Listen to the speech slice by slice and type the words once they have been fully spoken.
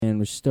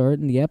we're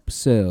starting the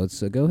episode.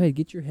 So go ahead,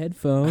 get your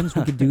headphones.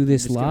 We can do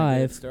this Just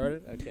live.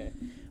 Started? Okay.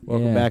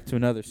 Welcome back to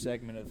another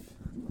segment of...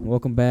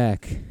 Welcome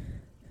back.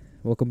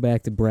 Welcome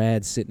back to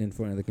Brad sitting in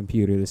front of the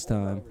computer this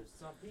time.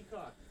 It's on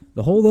Peacock.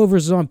 The Holdovers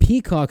is on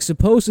Peacock,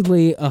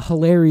 supposedly a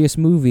hilarious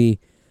movie.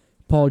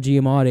 Paul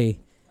Giamatti.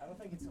 I don't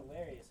think it's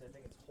hilarious. I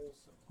think it's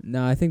wholesome.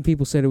 No, I think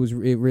people said it was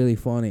really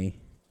funny.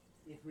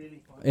 It's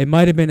really funny. It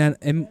might have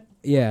been...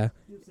 yeah.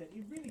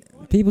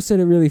 People said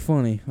it really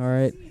funny, all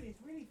right? It's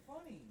really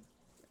funny.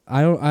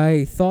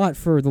 I thought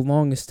for the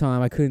longest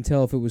time I couldn't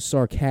tell if it was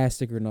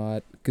sarcastic or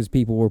not because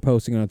people were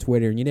posting it on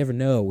Twitter, and you never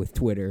know with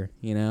Twitter,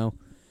 you know?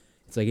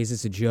 It's like, is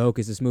this a joke?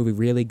 Is this movie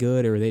really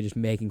good, or are they just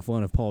making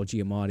fun of Paul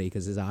Giamatti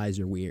because his eyes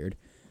are weird?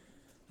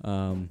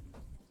 But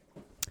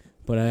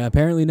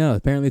apparently no.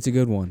 Apparently it's a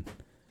good one.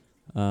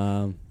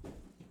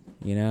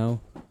 You know?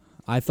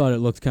 I thought it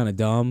looked kind of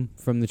dumb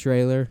from the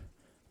trailer,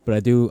 but I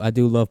do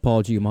love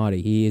Paul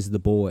Giamatti. He is the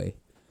boy.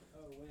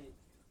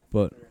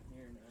 But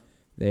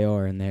they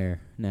are in there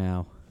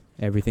now.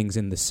 Everything's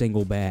in the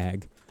single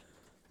bag,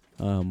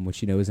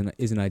 which, you know,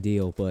 isn't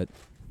ideal, but...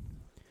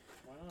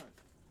 Why not?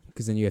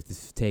 Because then you have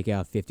to take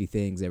out 50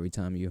 things every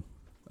time you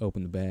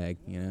open the bag,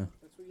 you know?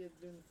 That's what you have to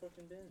do in the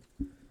fucking bin.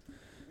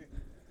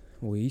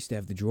 Well, we used to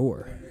have the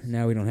drawer.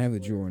 Now we don't have the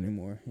drawer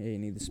anymore. Yeah, you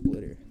need the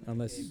splitter.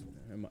 Unless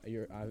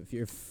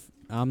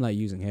I'm not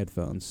using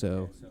headphones,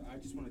 so... Okay, so I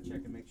just want to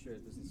check and make sure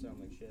it doesn't sound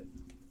like shit.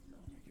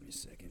 Give me a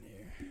second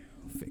here.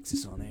 I'll fix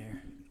this on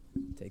air.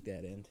 Take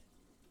that end.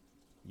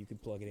 You can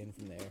plug it in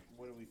from there.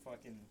 What do we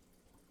fucking...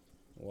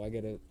 Well,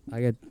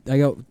 I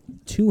got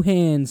two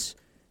hands,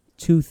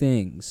 two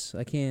things.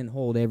 I can't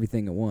hold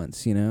everything at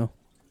once, you know?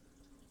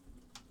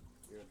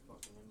 You're a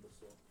fucking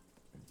imbecile.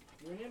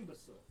 You're an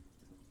imbecile.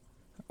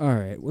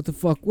 Alright, what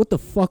the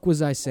fuck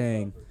was I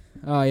saying?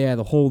 Oh yeah,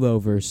 the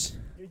holdovers.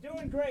 You're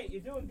doing great.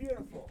 You're doing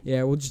beautiful.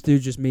 Yeah, we'll just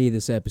do me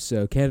this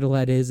episode. Kendall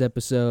had his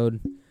episode.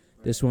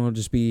 This one will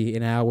just be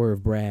an hour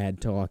of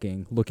Brad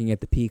talking, looking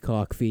at the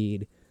Peacock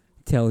feed,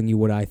 telling you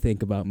what I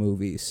think about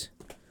movies.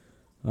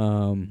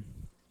 That's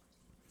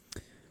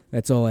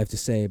all I have to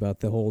say about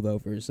the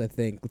holdovers, I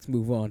think. Let's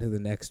move on to the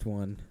next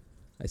one.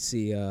 I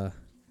see the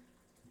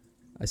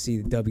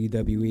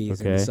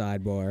WWE's in the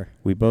sidebar.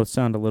 We both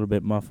sound a little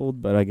bit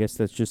muffled, but I guess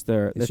that's just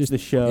the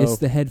show. It's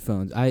the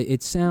headphones.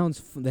 It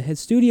sounds the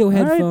studio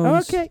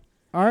headphones.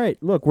 All right.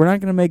 Look, we're not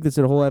going to make this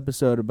a whole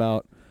episode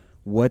about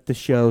what the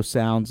show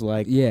sounds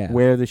like,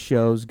 where the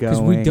show's going.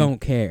 Because we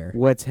don't care.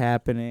 What's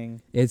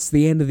happening. It's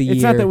the end of the year.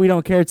 It's not that we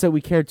don't care, it's that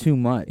we care too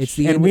much.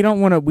 We don't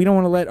want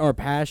to let our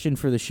passion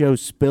for the show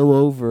spill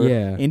over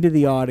into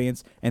the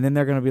audience, and then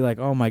they're going to be like,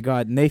 "Oh my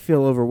god," and they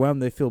feel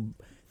overwhelmed. They feel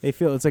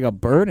it's like a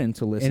burden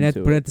to listen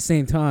to. But at the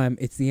same time,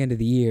 it's the end of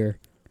the year.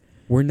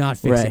 We're not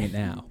fixing it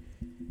now.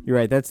 You're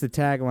right. That's the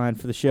tagline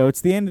for the show.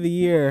 It's the end of the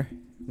year.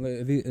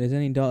 It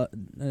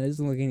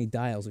doesn't look like any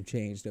dials have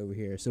changed over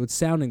here, so it's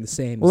sounding the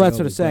same. Well, that's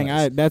what I'm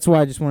saying. That's why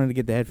I just wanted to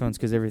get the headphones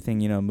because everything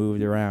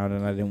moved around,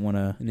 and I didn't want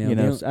to.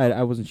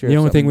 I wasn't sure. The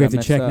only thing we have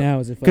to check now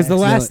is if because the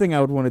last thing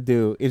I would want to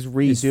do is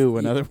redo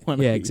another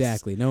one. Yeah,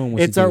 exactly. No one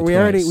wants to do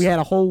it we had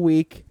a whole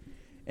week,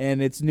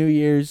 and it's New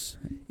Year's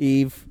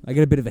Eve. I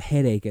got a bit of a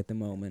headache at the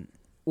moment.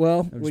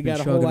 Well, we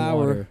got a whole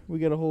hour. Water. We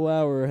got a whole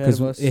hour ahead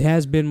of us. It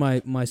has been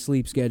my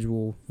sleep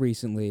schedule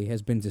recently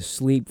has been to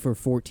sleep for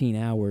 14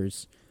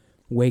 hours.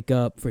 Wake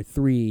up for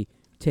 3,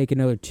 take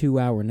another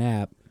 2-hour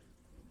nap,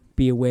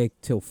 be awake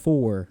till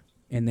 4,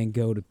 and then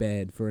go to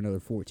bed for another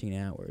 14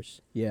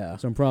 hours. Yeah.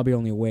 So I'm probably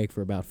only awake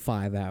for about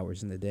 5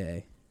 hours in the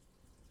day.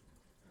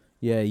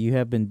 Yeah,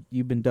 you've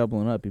been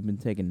doubling up. You've been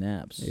taking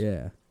naps.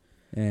 Yeah.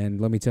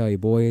 And let me tell you,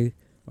 boy,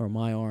 are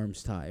my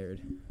arms tired.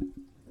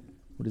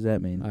 What does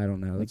that mean? I don't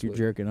know. Like you're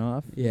jerking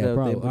off? Yeah,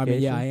 probably. I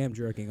mean, I am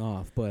jerking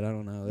off, but I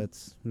don't know. That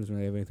doesn't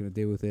really have anything to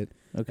do with it.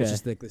 Okay. It's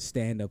just like the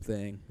stand-up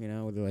thing,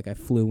 where they're like, I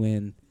flew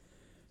in.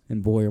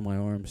 And boy, are my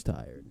arms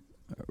tired.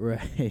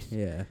 Right.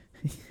 Yeah.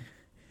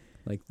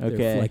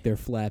 They're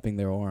flapping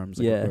their arms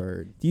like a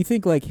bird. Do you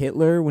think like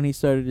Hitler, when he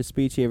started his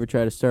speech, he ever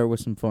tried to start with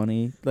some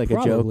funny, like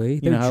Probably. a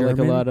joke? You know how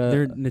German. like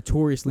they're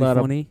notoriously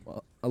funny.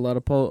 A lot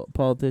of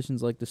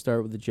politicians like to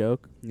start with a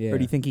joke. Yeah. Or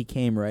do you think he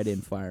came right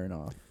in firing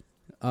off?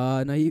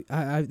 No.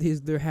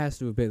 There has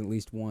to have been at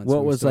least once.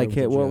 What was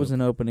what was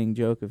an opening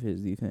joke of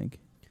his? Do you think?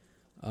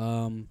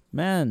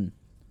 Man.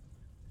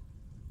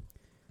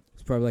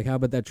 It's probably like, how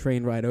about that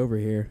train ride over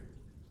here?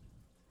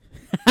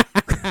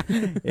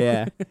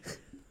 Yeah.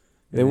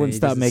 They wouldn't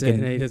stop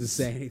making... He doesn't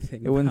say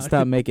anything. It wouldn't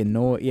stop making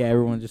noise. Yeah,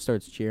 everyone just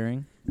starts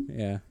cheering.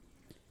 Yeah.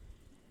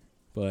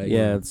 But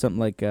yeah, it's something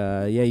like,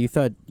 you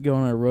thought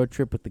going on a road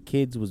trip with the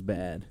kids was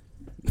bad.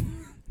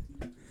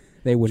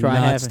 They would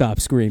not stop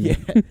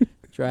screaming. Yeah.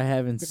 Try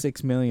having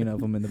 6 million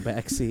of them in the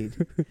back seat.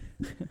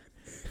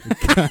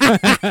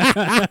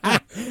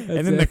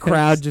 And then the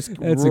crowd just roars.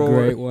 That's a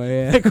great one,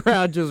 yeah. The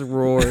crowd just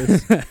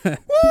roars. Woo!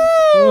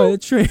 Oh, the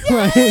train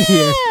right in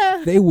here.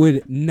 They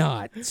would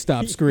not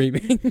stop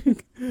screaming.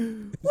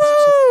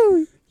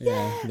 Woo!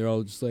 Yeah, they're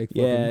all just like,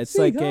 it's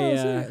like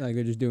like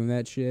they're just doing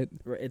that shit.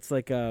 It's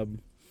like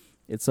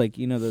It's like,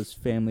 you know, those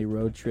family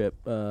road trip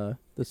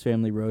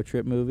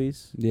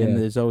movies. Yeah. And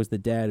there's always the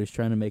dad who's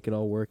trying to make it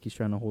all work. He's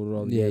trying to hold it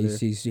all together. Yeah,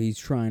 he's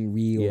trying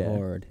real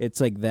hard. It's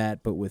like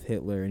that, but with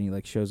Hitler, and he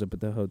like shows up at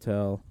the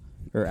hotel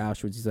or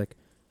Auschwitz. He's like,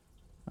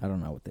 I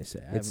don't know what they say.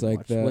 It's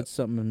like what's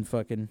something in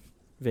fucking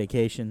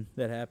Vacation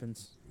that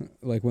happens?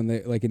 Like when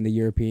they like in the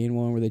European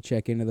one where they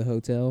check into the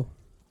hotel.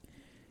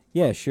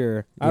 Yeah,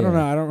 sure. I don't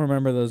know. I don't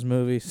remember those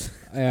movies.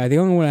 The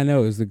only one I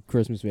know is the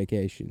Christmas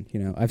Vacation.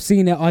 You know, I've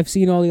seen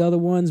all the other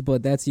ones,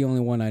 but that's the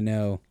only one I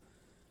know.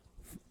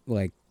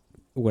 Like,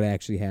 what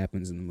actually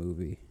happens in the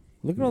movie.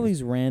 Look at all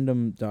these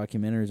random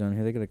documentaries on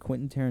here. They got a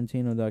Quentin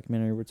Tarantino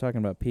documentary. We're talking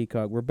about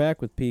Peacock. We're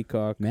back with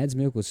Peacock. Mads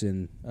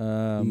Mikkelsen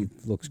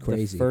he looks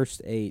crazy. The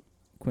first 8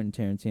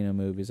 Quentin Tarantino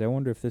movies. I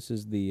wonder if this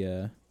is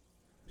the.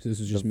 So this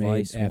was just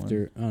made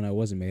after. One. Oh no, it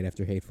wasn't made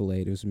after Hateful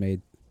Eight. It was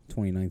made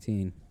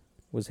 2019.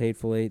 Was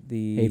Hateful Eight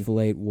the... Hateful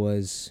Eight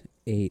was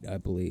 8, I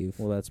believe.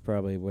 Well, that's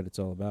probably what it's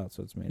all about,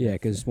 so it's made... Yeah,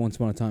 because Once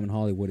Upon a Time in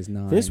Hollywood is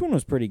 9. This one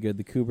was pretty good,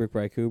 the Kubrick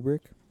by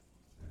Kubrick.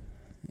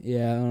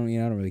 Yeah, I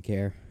don't really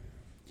care.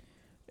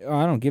 Oh,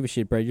 I don't give a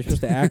shit, Brad. You're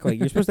supposed to act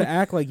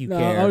like you no,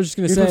 care. I was just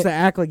gonna you're say, supposed to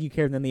act like you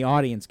care, and then the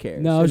audience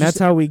cares. No, and that's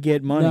how we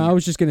get money. No, I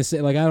was just gonna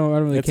say, like, I don't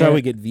really that's care. That's how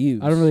we get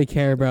views. I don't really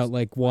care about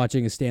like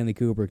watching a Stanley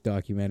Kubrick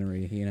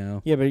documentary, you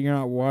know. Yeah, but you're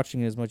not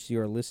watching it as much as you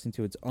are listening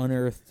to. It's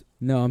unearthed.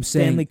 No, I'm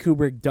saying Stanley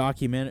Kubrick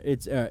documentary.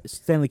 It's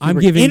Stanley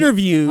Kubrick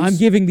interviews. I'm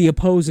giving the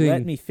opposing.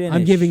 Let me finish.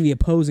 I'm giving the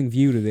opposing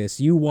view to this.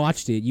 You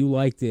watched it. You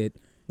liked it.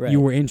 Right. You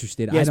were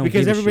interested. Yes, I don't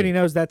because give everybody a shit.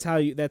 knows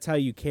that's how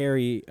you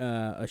carry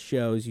a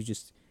show. Is you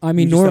just. I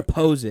mean, you just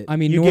oppose it. I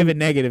mean, you give it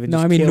negative. And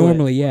just kill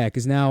normally, it. Yeah,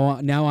 because now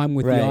I'm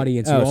with the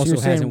audience who also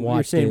hasn't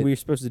watched it. You're saying we were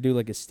supposed to do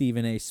like a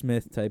Stephen A.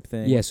 Smith type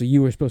thing. Yeah, so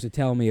you were supposed to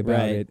tell me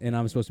about it, and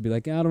I'm supposed to be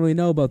like, I don't really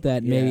know about that.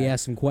 And maybe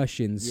ask some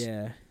questions.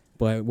 Yeah.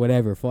 But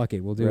whatever, fuck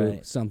it. We'll do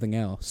something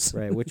else.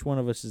 Right. Which one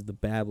of us is the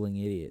babbling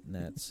idiot in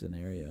that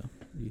scenario,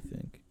 do you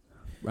think?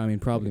 I mean,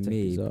 probably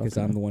me, because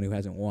I'm the one who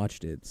hasn't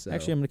watched it. So.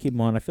 Actually, I'm going to keep them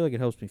on. I feel like it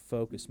helps me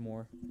focus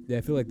more. Yeah,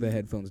 I feel like the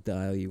headphones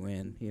dial you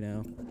in, you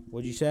know?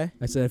 What'd you say?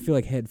 I said I feel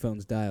like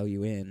headphones dial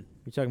you in.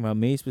 You talking about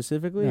me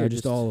specifically? No,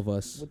 just all of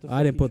us.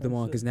 I didn't put them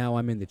on because now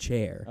I'm in the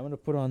chair. I'm going to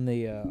put on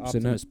the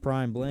Optimus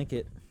Prime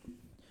blanket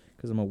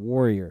because I'm a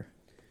warrior.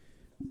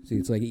 See,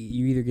 it's like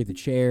you either get the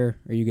chair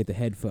or you get the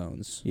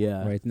headphones.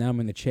 Yeah. Right now I'm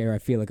in the chair. I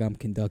feel like I'm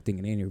conducting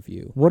an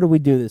interview. What did we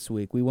do this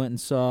week? We went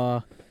and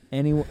saw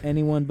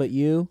Anyone But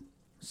You,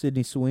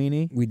 Sydney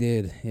Sweeney. We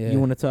did, yeah. You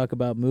want to talk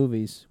about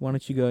movies? Why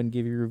don't you go ahead and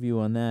give your review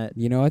on that?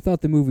 You know, I thought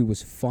the movie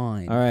was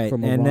fine. All right,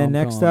 and then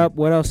next up,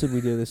 what else did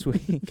we do this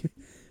week?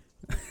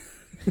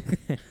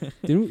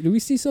 Did we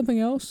see something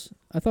else?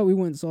 I thought we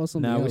went and saw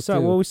something else.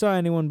 We saw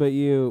Anyone But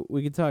You.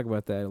 We could talk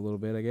about that a little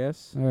bit, I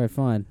guess. All right,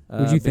 fine. What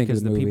did you think of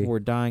the movie? Because the people were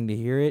dying to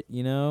hear it,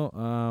 you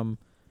know.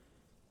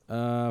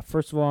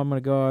 First of all, I'm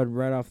going to go ahead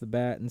right off the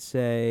bat and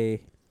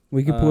say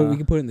we could put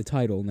it in the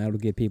title, and that'll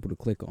get people to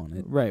click on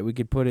it. Right, we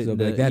could put it so in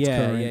that's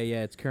current.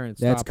 Yeah, it's current.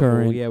 That's topical.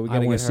 current. Yeah, I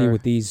want to see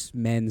what these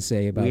men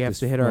say about this. We have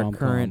to hit our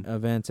current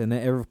events, and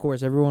of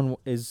course, everyone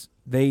is.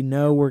 They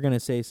know we're going to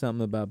say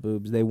something about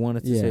boobs. They want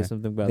us to say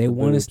something about. They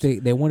want us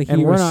to. They want to hear.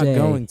 And we're not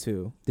going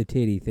to the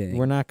titty thing.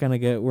 We're not going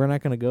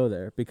to go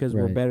there because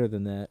we're better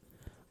than that.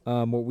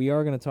 What we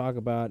are going to talk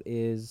about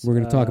is we're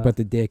going to talk about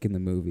the dick in the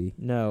movie.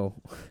 No,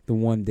 the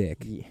one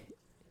dick. Yeah.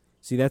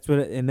 See, that's what,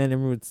 and then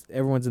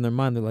everyone's in their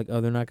mind. They're like, oh,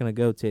 they're not going to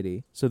go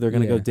titty, so they're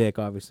going to go dick,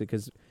 obviously,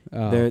 because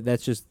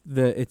that's just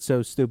it's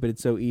so stupid,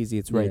 it's so easy,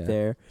 it's right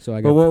there. So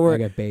I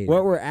got baited.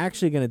 What we're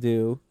actually going to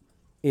do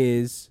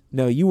is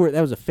that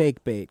was a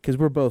fake bait because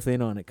we're both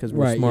in on it because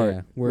we're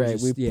smart. Yeah.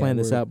 We planned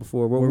this out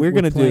before. What we're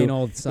going to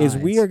do is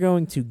we are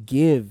going to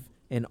give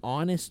an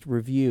honest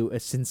review, a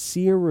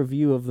sincere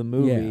review of the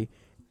movie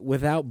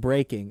without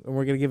breaking, and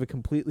we're going to give it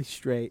completely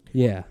straight.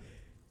 Yeah,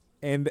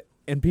 and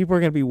people are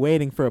going to be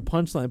waiting for a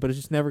punchline, but it's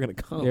just never going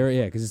to come.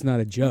 Yeah, because it's not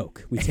a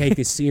joke. We take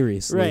this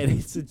seriously. Right.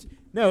 It's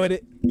not a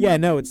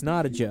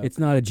joke. It's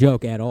not a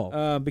joke at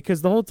all.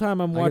 Because the whole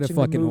time I'm watching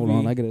the movie... Hold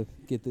on, I got to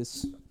get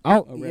this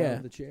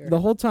around the chair.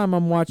 The whole time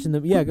I'm watching the...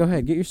 go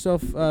ahead. Get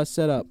yourself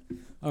set up.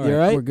 All right, you all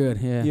right? We're good,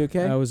 yeah. You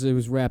okay? It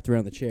was wrapped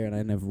around the chair, and I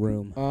didn't have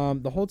room.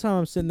 The whole time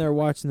I'm sitting there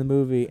watching the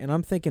movie, and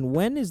I'm thinking,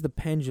 when is the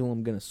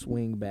pendulum going to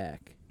swing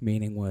back?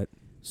 Meaning what?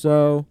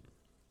 So...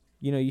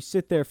 You know, you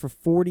sit there for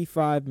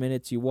 45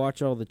 minutes, you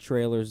watch all the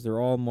trailers,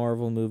 they're all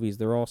Marvel movies,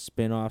 they're all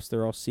spin-offs,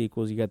 they're all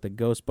sequels. You got the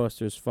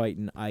Ghostbusters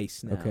fighting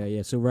ice now. Okay,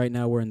 yeah, so right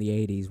now we're in the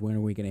 80s. When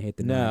are we going to hit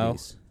the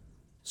 90s?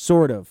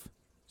 Sort of.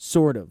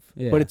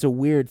 Yeah. But it's a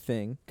weird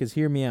thing, because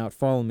hear me out,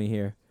 follow me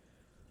here.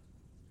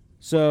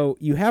 So,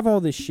 you have all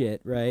this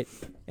shit, right?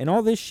 And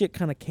all this shit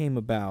kind of came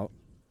about,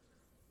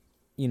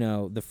 you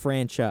know, the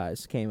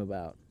franchise came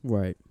about.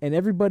 Right. And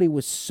everybody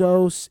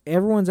was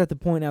everyone's at the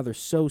point now they're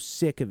so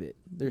sick of it.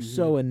 They're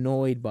so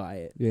annoyed by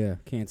it. Yeah,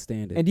 can't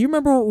stand it. And do you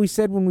remember what we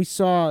said when we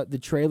saw the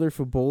trailer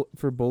for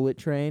Bullet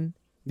Train?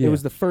 Yeah. It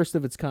was the first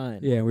of its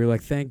kind. Yeah, we were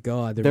like, thank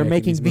God they're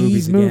making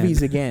these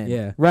movies again.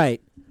 Yeah.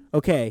 Right.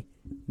 Okay.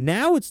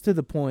 Now it's to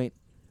the point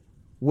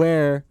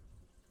where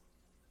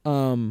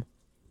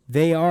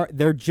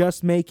they're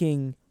just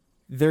making,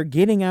 they're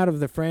getting out of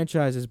the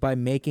franchises by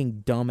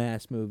making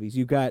dumbass movies.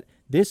 You've got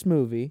this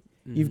movie,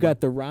 you've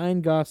got the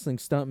Ryan Gosling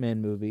Stuntman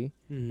movie,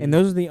 and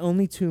those are the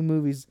only two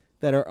movies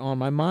that are on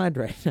my mind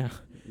right now.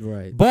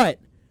 Right. But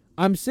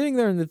I'm sitting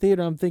there in the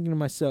theater, I'm thinking to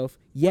myself,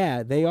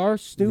 yeah, they are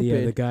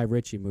stupid. The Guy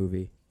Ritchie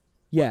movie.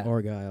 Yeah.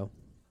 Argyle.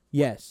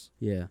 Yes.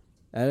 Yeah.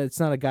 It's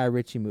not a Guy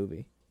Ritchie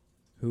movie.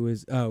 Who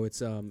is? Oh,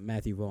 it's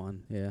Matthew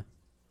Vaughn. Yeah.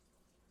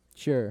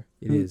 Sure.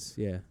 It is.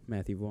 Yeah,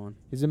 Matthew Vaughn.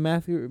 Is it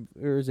Matthew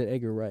or is it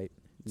Edgar Wright?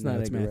 It's not.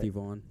 It's Edgar Matthew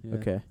Wright. Vaughn. Yeah.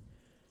 Okay.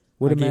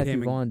 What did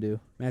Matthew Vaughn do?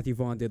 Matthew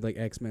Vaughn did like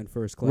X-Men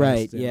First Class.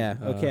 Right. And, yeah.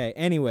 Okay.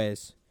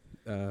 Anyways,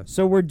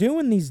 so we're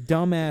doing these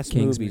dumbass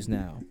Kingsman. movies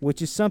now,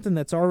 which is something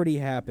that's already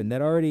happened.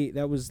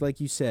 That was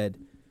like you said.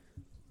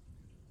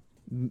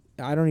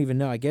 I don't even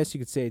know. I guess you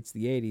could say it's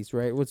the 80s,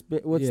 right? What's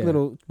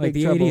Little like Big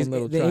the Trouble 80s? in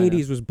Little the China?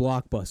 80s was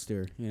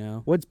Blockbuster. You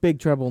know. What's Big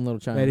Trouble in Little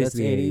China? That's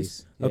the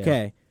 80s. Yeah.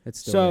 Okay.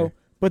 That's still so, there.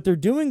 but they're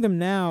doing them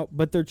now,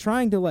 but they're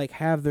trying to like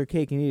have their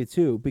cake and eat it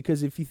too.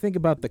 Because if you think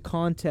about the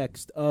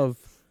context of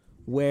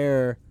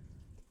where,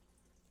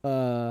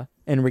 and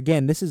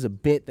again, this is a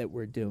bit that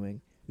we're doing.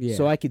 Yeah.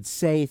 So I could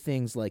say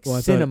things like I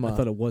cinema. I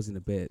thought it wasn't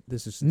a bit.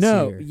 This is sincere.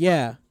 No.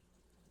 Yeah.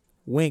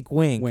 Wink,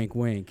 wink. Wink,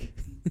 wink.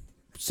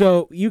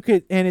 So you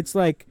could, and it's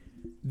like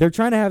they're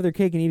trying to have their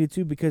cake and eat it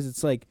too, because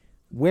it's like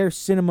where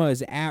cinema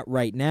is at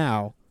right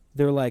now.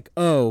 They're like,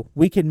 oh,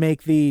 we can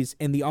make these,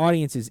 and the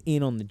audience is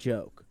in on the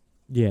joke.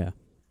 Yeah.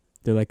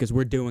 They're like, because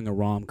we're doing a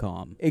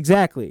rom-com.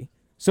 Exactly.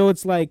 So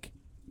it's like,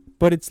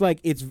 but it's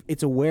like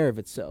it's aware of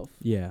itself.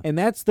 Yeah. And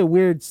that's the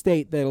weird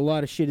state that a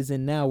lot of shit is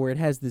in now, where it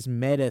has this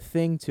meta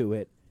thing to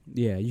it.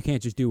 Yeah, you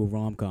can't just do a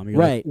rom-com. You're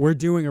right. Like, we're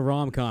doing a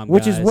rom-com,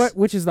 which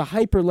guys. is the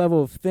hyper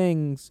level of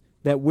things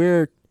that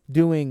we're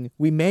doing,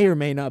 we may or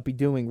may not be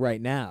doing right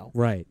now.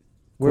 Right.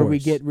 Where we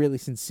get really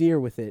sincere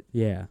with it.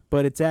 Yeah.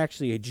 But it's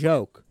actually a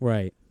joke.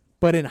 Right.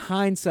 But in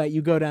hindsight,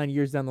 you go down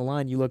years down the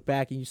line, you look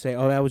back and you say,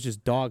 oh, that was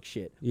just dog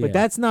shit. Yeah. But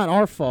that's not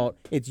our fault.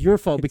 It's your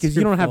fault because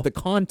you don't have the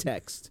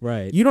context.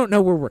 Right. You don't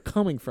know where we're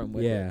coming from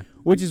with it.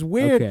 Which is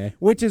weird. Okay.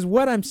 Which is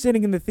what I'm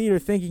sitting in the theater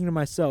thinking to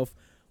myself,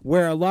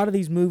 where a lot of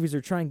these movies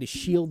are trying to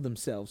shield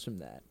themselves from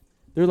that.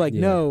 They're like,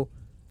 no,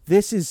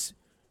 this is,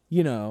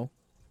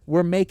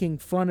 we're making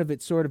fun of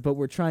it sort of, but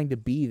we're trying to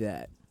be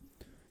that.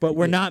 But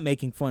we're not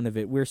making fun of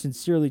it. We're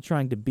sincerely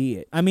trying to be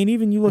it. I mean,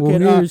 even you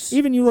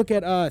look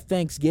at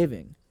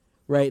Thanksgiving,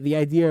 right? The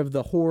idea of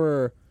the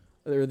horror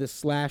or the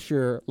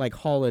slasher like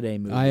holiday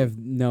movie. I have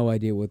no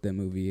idea what that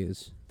movie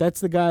is. That's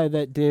the guy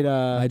that did.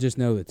 I just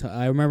know that.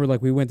 I remember,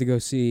 like, we went to go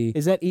see.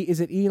 Is it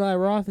Eli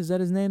Roth? Is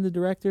that his name? The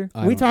director?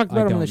 We talked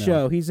about him on the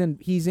show. He's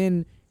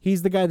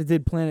the guy that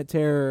did Planet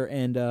Terror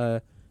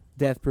and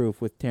Death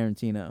Proof with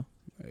Tarantino.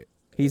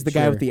 He's the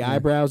guy with the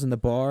eyebrows in the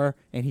bar,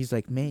 and he's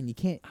like, man, you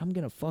can't. I'm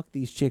gonna fuck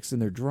these chicks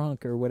and they're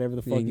drunk or whatever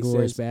the fuck he says.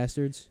 Inglourious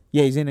Bastards.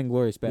 Yeah, he's in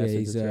Inglourious Bastards. Yeah,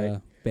 he's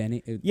right.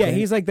 Benny.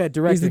 He's like that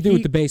director. He's the dude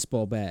with the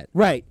baseball bat.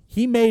 Right.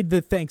 He made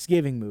the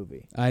Thanksgiving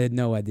movie. I had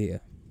no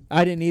idea.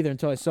 I didn't either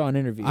until I saw an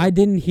interview. I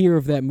didn't hear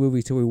of that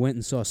movie till we went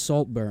and saw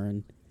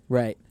Saltburn.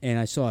 Right. And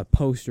I saw a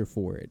poster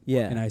for it.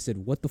 Yeah. And I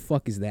said, what the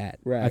fuck is that?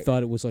 Right. I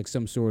thought it was like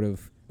some sort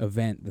of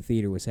event the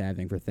theater was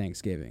having for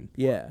Thanksgiving.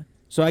 Yeah.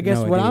 So I guess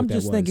what I'm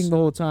just thinking the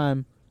whole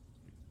time,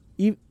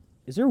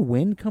 is there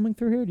wind coming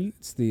through here?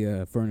 It's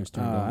the furnace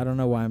turned on. I don't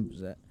know why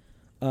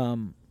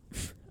I'm...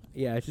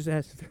 yeah, it just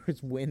asked if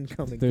there's wind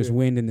coming There's through.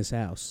 wind in this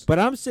house. But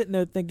I'm sitting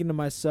there thinking to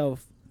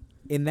myself,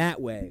 in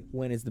that way,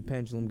 when is the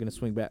pendulum going to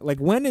swing back? Like,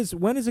 when is it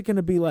going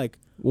to be like,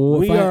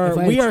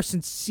 we're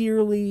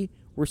sincerely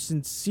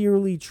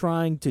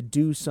trying to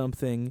do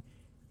something,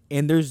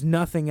 and there's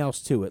nothing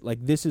else to it.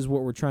 Like, this is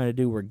what we're trying to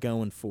do. We're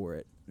going for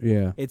it.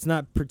 Yeah. It's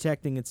not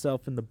protecting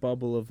itself in the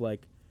bubble of,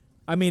 like,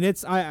 I mean,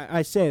 it's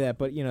I say that,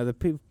 but,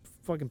 the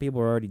fucking people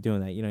are already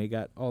doing that. You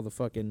got all the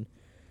fucking...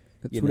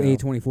 That's what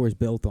A24 is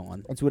built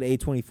on. That's what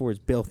A24 is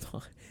built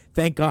on.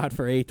 Thank God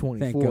for A24,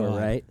 Thank God.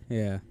 right?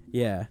 Yeah.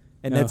 Yeah.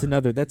 And that's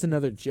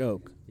another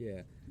joke.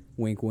 Yeah.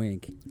 Wink,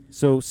 wink.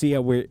 So see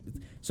how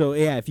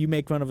if you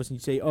make fun of us and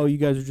you say, "Oh, you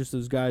guys are just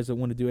those guys that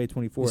want to do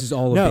A24." This is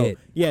all a bit.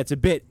 Yeah, it's a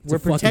bit. We're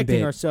protecting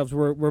bit. ourselves.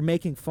 We're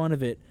making fun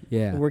of it.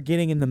 Yeah. We're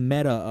getting in the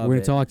meta of it. We're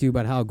going to talk to you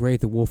about how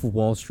great The Wolf of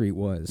Wall Street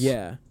was.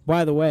 Yeah.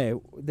 By the way,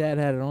 Dad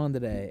had it on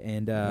today,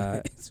 and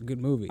it's a good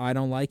movie. I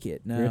don't like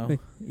it. No. Really?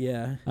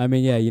 Yeah. I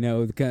mean, yeah,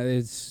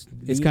 it's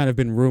kind of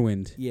been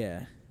ruined.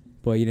 Yeah.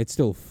 But it's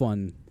still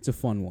fun. It's a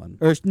fun one.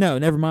 Or no,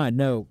 never mind.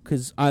 No,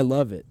 because I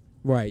love it.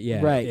 Right,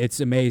 yeah. Right. It's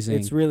amazing.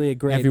 It's really a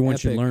great Everyone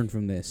epic. should learn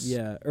from this.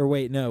 Yeah. Or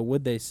wait, no.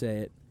 Would they say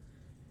it?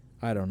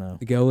 I don't know.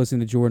 Go listen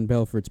to Jordan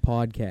Belfort's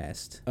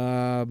podcast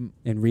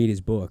and read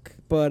his book.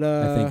 But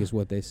I think is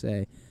what they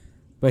say.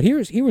 But here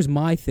was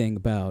my thing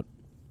about,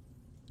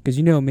 because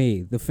you know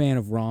me, the fan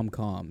of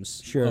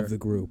rom-coms of the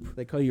group.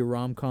 They call you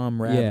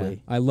rom-com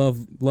Radley. Yeah, I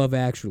love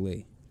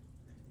Actually.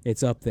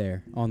 It's up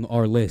there on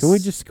our list. Can we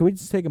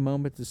just take a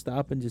moment to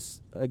stop and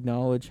just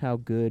acknowledge how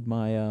good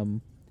my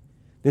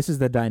this is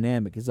the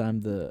dynamic, because I'm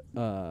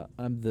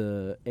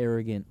the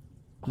arrogant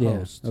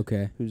host. Yeah,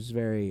 okay.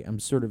 I'm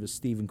sort of a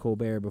Stephen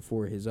Colbert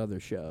before his other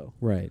show.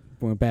 Right.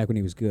 Back when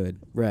he was good.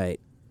 Right.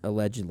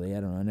 Allegedly.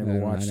 I don't know. I never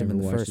watched him in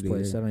the first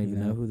place. Either, I don't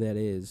even know who that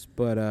is.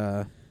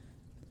 But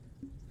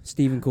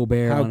Stephen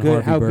Colbert on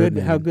Harvey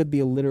Birdman. How good the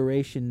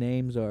alliteration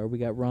names are. We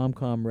got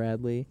Rom-Com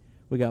Radley.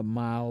 We got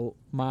Mile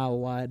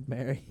Wide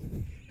Mary.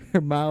 Or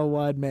Mile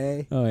Wide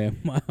May. Oh, yeah.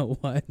 Mile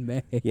Wide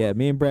May. Yeah,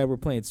 me and Brad were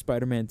playing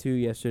Spider-Man 2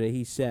 yesterday.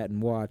 He sat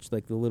and watched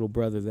like the little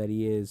brother that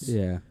he is.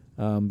 Yeah.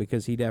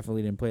 Because he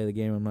definitely didn't play the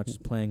game. I'm not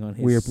just playing on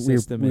his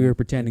system. We were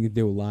pretending to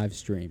do a live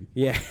stream.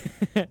 Yeah.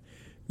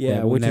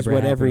 Yeah, which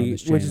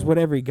is what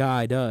every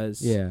guy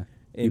does. Yeah.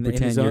 In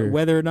his own,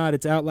 whether or not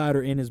it's out loud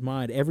or in his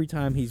mind, every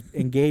time he's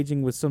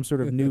engaging with some sort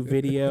of new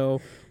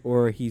video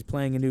or he's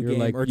playing a new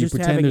game or just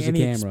having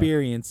any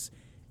experience.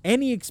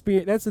 Any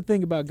experience, that's the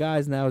thing about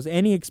guys now, is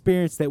any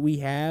experience that we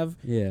have,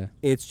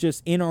 it's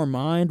just in our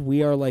mind,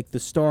 we are like the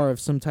star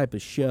of some type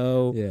of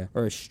show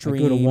or a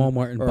stream I go to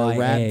Walmart and buy a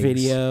rap eggs.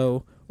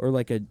 video or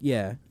like a,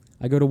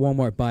 I go to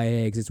Walmart, buy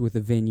eggs, it's with a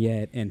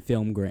vignette and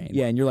film grain.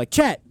 Yeah, and you're like,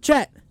 chat.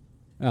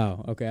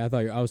 Oh, okay, I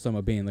was talking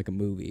about being like a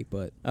movie,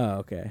 but. Oh,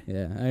 okay.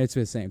 Yeah, it's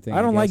the same thing.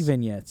 I don't like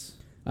vignettes.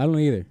 I don't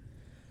either.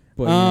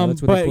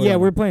 But,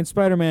 we're playing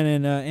Spider-Man,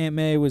 and Aunt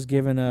May was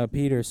giving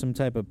Peter some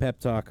type of pep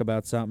talk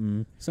about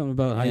something. Something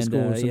about high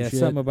school or some shit.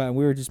 Something about, and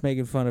we were just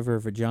making fun of her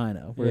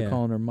vagina. We were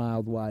calling her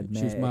Mild Wide May.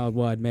 She was Mild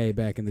Wide May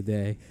back in the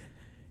day.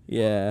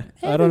 Yeah.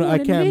 I don't know. I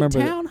can't remember.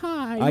 Midtown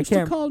High used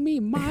to call me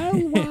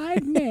Mild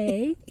Wide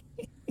May.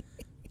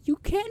 You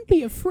can't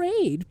be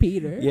afraid,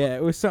 Peter. Yeah,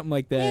 it was something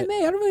like that. Aunt May,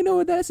 I don't really know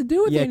what that has to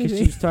do with anything. Yeah, because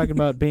she was talking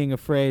about being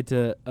afraid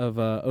of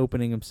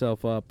opening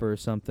himself up or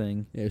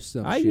something.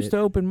 I used to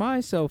open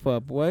myself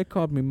up. Well, it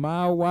called me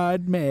Mile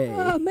Wide May.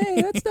 Oh,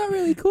 May, that's not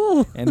really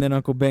cool. And then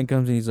Uncle Ben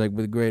comes and he's like,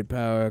 with great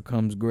power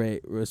comes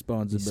great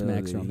responsibility. He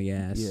smacks her on the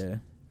ass. Yeah.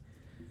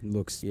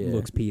 Looks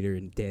Peter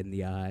dead in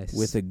the eyes.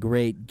 With a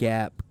great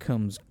gap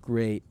comes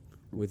great.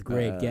 With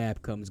great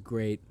gap comes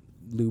great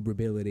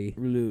lubrability.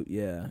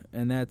 Yeah,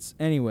 and that's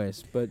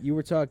anyways. But you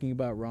were talking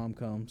about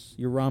rom-coms.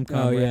 Your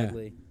rom-com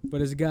Radley.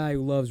 But as a guy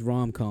who loves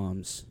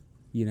rom-coms,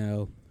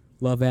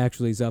 Love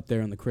Actually is up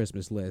there on the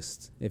Christmas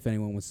list. If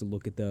anyone wants to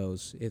look at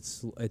those,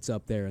 it's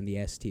up there in the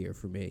S tier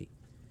for me.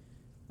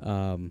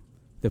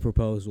 The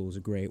Proposal is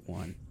a great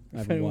one.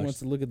 If anyone wants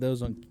to look at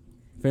those on,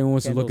 if anyone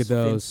wants to look at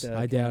those,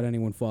 I doubt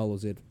anyone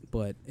follows it,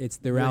 but they're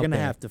out there. You're gonna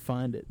have to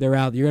find it. They're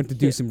out. You're gonna have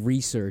to do some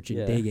research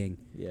and digging.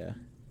 Yeah.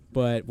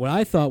 But what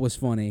I thought was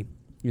funny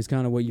is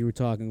kind of what you were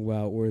talking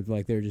about, where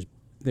like they're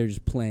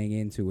just playing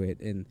into it,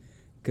 and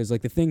because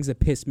like the things that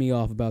pissed me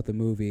off about the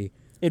movie,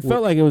 it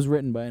felt like it was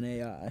written by an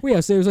AI. Well, yeah,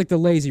 so it was like the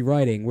lazy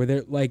writing, where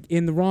they're like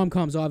in the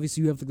rom-coms,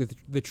 obviously you have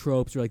the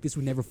tropes, or like this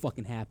would never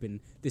fucking happen,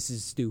 this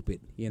is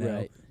stupid,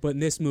 Right. But in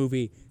this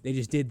movie, they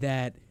just did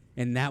that,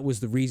 and that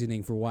was the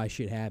reasoning for why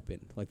shit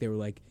happened. Like they were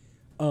like,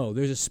 oh,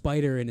 there's a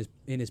spider in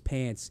his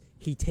pants.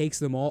 He takes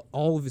them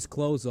all of his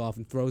clothes off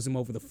and throws them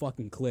over the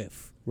fucking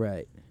cliff.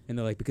 Right. And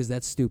they're like, because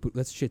that's stupid.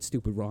 That's shit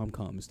stupid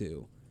rom-coms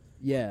do.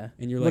 Yeah.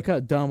 And you're look like, how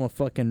dumb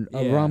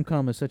a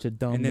rom-com is such a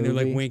dumb And then movie.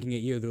 they're like winking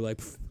at you. They're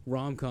like,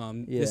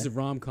 rom-com. Yeah. This is a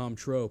rom-com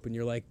trope. And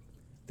you're like,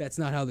 that's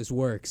not how this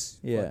works.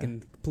 Yeah.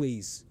 Fucking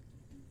please.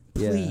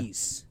 Yeah.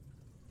 Please.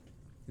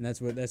 And that's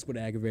what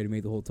aggravated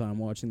me the whole time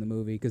watching the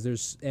movie, because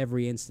there's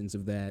every instance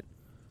of that.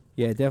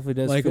 Yeah, it definitely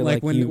does like, feel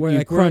like when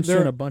you crunched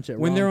in a bunch of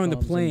when they're on the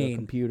rom-coms plane,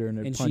 computer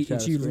and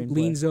she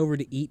leans over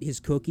to eat his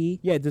cookie.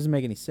 Yeah, it doesn't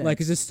make any sense. Like,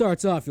 because it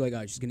starts off, you're like,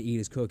 oh, she's going to eat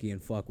his cookie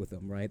and fuck with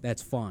him, right?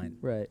 That's fine.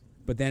 Right.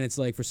 But then it's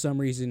like, for some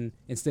reason,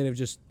 instead of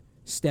just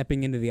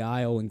stepping into the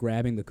aisle and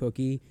grabbing the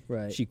cookie,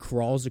 right, she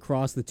crawls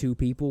across the two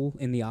people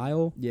in the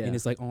aisle, and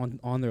it's like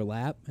on their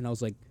lap. And I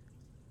was like,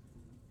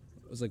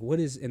 what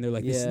is? And they're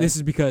like, this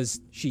is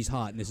because she's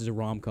hot and this is a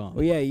rom-com.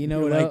 Well, yeah, you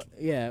know what?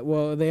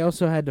 Well, they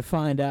also had to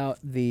find out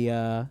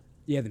the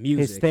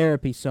music, his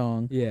therapy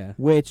song, yeah,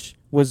 which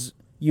was,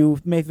 you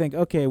may think,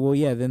 okay, well,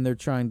 yeah, then they're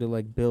trying to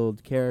like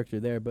build character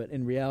there, but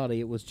in reality,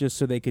 it was just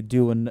so they could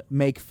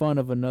make fun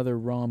of another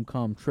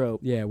rom-com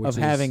trope, which of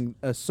having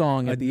a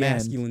song at the end, a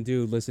masculine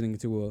dude listening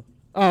to a.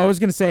 Oh, I was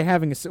gonna say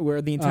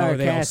where the entire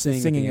cast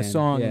is singing a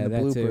song in the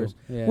bloopers,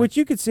 which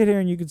you could sit here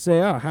and you could say,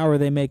 oh, how are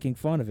they making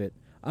fun of it?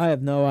 I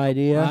have no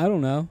idea. I don't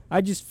know.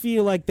 I just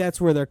feel like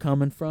that's where they're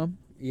coming from.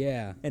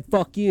 Yeah. And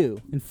fuck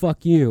you.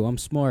 I'm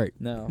smart.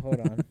 No, hold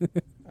on.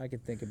 I can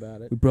think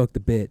about it. We broke the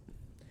bit.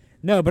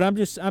 No, but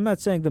I'm not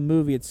saying the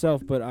movie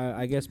itself, but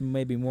I guess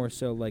maybe more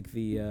so like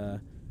the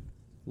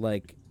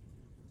like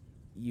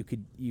you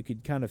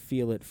could kind of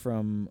feel it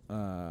from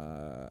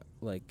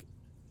like,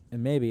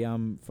 and maybe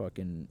I'm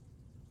fucking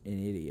an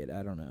idiot,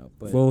 I don't know.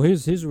 But well,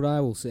 here's what I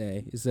will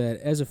say is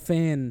that as a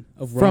fan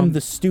of from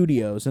the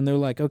studios, and they're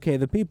like, okay,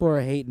 the people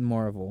are hating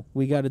Marvel,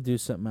 we got to do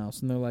something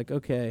else, and they're like,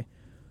 okay,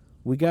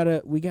 we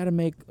gotta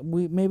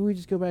maybe we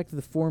just go back to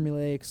the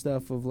formulaic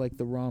stuff of like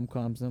the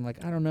rom-coms, and I'm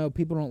like, I don't know,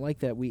 people don't like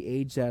that, we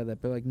aged out of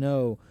that. They're like,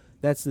 no,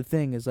 that's the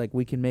thing is like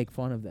we can make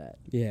fun of that.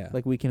 Yeah.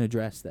 Like we can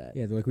address that.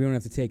 Yeah, like we don't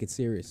have to take it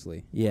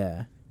seriously.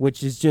 Yeah.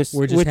 Which is just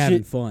we're just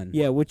having fun.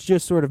 Yeah, which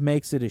just sort of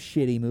makes it a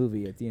shitty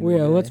movie at the end.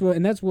 Well, of the day.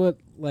 that's what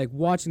like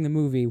watching the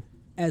movie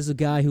as a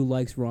guy who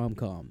likes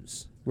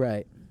rom-coms.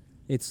 Right.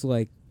 It's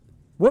like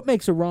what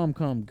makes a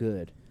rom-com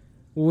good?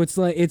 Well,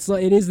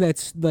 it is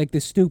that like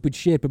the stupid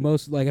shit, but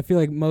I feel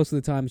like most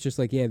of the time it's just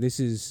like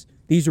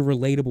these are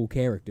relatable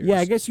characters. Yeah,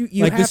 I guess you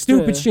like have the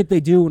stupid shit they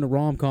do in a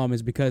rom-com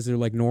is because they're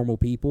like normal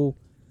people.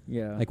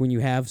 Yeah. Like when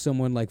you have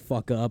someone like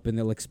fuck up and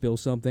they'll like spill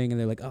something and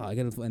they're like, oh, I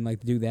gotta and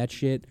like do that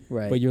shit.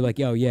 Right. But you're like,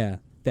 oh yeah,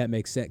 that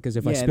makes sense because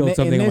if I spilled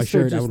something on my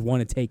shirt, I would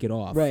want to take it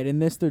off. Right. In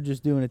this, they're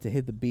just doing it to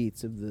hit the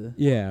beats of the.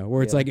 Yeah.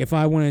 Where it's like if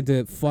I wanted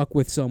to fuck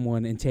with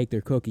someone and take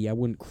their cookie, I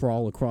wouldn't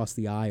crawl across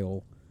the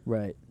aisle.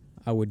 Right.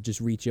 I would just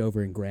reach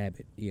over and grab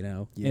it, you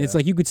know? Yeah. And it's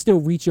like you could still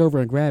reach over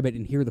and grab it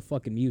and hear the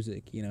fucking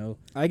music, you know?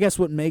 I guess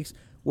what makes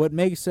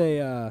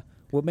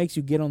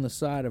you get on the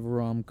side of a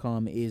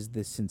rom-com is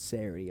the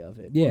sincerity of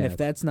it. Yeah. And if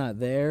that's not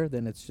there,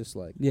 then it's just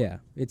like yeah,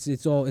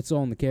 it's all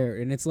in the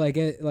character, and it's like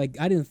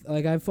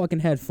I fucking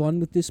had fun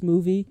with this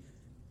movie,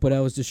 but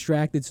I was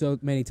distracted so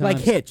many times.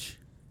 Like Hitch.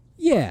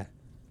 Yeah,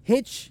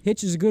 Hitch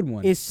is a good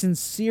one. Is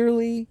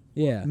sincerely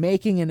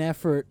making an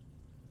effort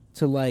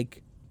to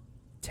like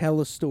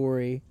tell a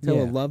story,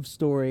 tell a love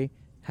story,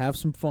 have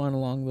some fun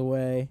along the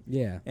way.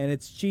 Yeah, and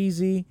it's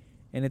cheesy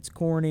and it's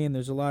corny and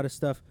there's a lot of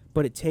stuff.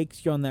 But it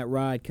takes you on that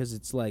ride because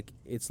it's like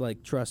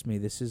trust me,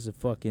 this is a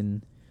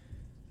fucking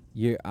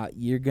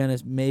you're gonna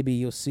maybe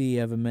you'll see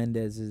Eva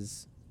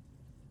Mendes's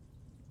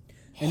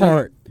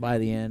heart by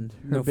the end,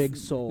 her big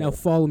soul. Now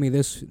follow me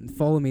this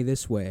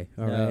way,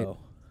 all right?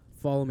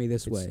 Follow me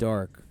this way. It's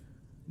dark.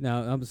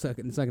 No, it's not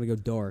gonna go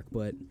dark,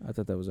 but I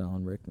thought that was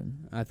Alan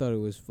Rickman. I thought it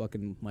was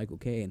fucking Michael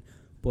Caine,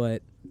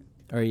 but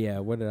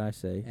what did I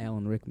say?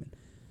 Alan Rickman.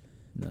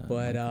 No,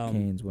 but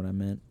Caine's what I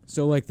meant.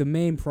 So like the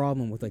main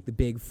problem with like the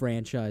big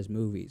franchise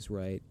movies,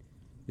 right,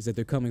 is that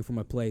they're coming from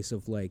a place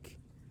of like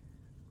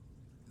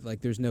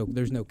there's no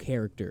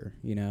character,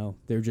 you know?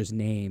 They're just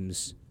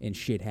names and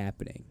shit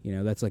happening. You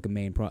know, that's like a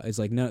main problem. It's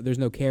like there's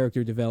no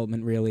character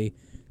development really.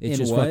 It's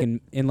just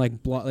fucking in like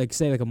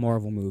say like a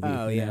Marvel movie.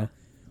 Oh yeah. Know?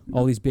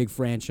 All these big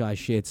franchise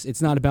shits.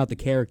 It's not about the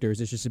characters.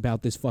 It's just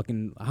about this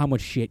fucking how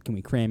much shit can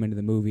we cram into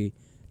the movie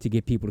to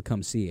get people to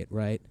come see it,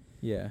 right?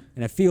 Yeah.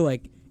 And I feel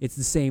like it's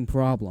the same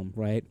problem,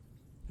 right?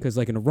 Because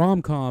like in a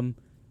rom-com,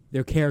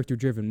 they're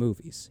character-driven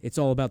movies. It's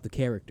all about the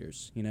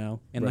characters, you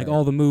know? And like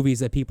all the movies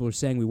that people are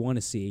saying we want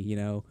to see, you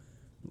know,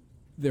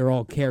 they're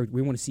all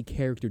we want to see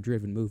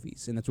character-driven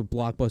movies. And that's what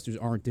blockbusters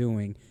aren't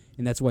doing.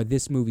 And that's why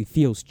this movie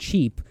feels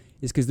cheap,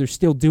 is because they're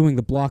still doing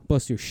the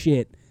blockbuster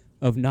shit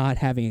of not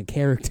having a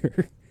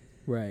character.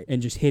 Right.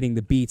 And just hitting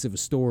the beats of a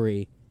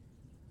story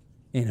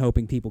and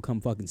hoping people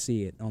come fucking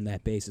see it on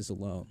that basis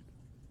alone.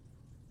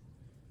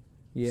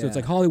 Yeah. So it's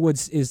like Hollywood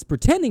is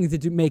pretending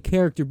to make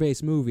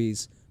character-based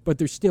movies, but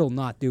they're still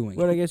not doing it.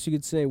 But I guess you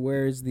could say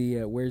where's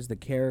the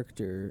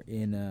character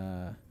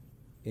in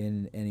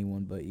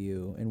Anyone But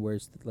You, and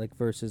where's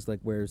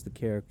where's the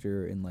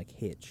character in like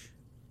Hitch?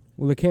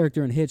 Well, the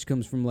character in Hitch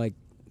comes from like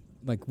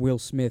Will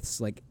Smith's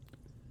like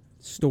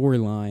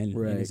storyline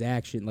and his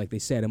action. Like they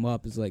set him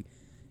up as like,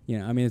 you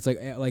know, I mean it's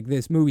like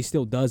this movie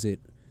still does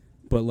it.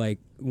 But like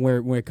where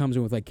it comes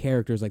in with like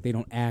characters, like they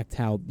don't act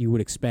how you would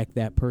expect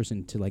that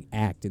person to like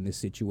act in this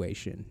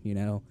situation, you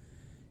know?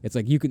 It's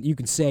like you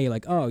can say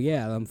like, oh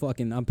yeah,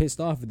 I'm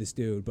pissed off at this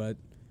dude, but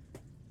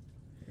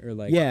or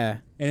like and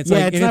it's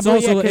like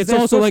it's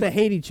also like to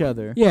hate each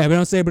other. Yeah,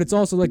 but it's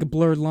also like a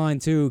blurred line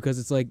too, because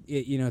it's like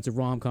it's a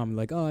rom-com.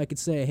 Like I could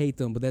say I hate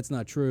them, but that's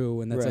not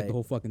true, and that's like the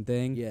whole fucking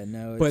thing. Yeah,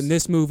 no. But in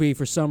this movie,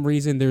 for some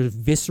reason, there's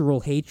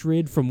visceral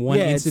hatred from one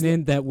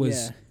incident that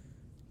was.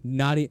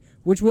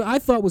 Which I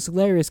thought was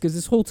hilarious because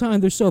this whole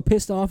time they're so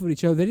pissed off at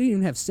each other they didn't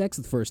even have sex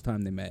the first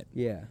time they met.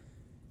 Yeah,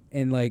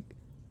 and like,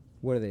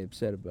 what are they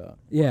upset about?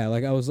 Yeah,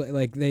 like I was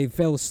like they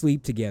fell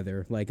asleep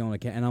together like on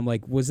a and I'm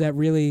like, was that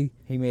really?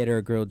 He made her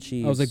a grilled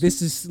cheese. I was like,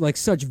 this is like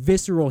such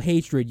visceral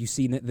hatred you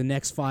see in the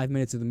next 5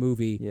 minutes of the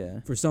movie.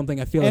 Yeah. For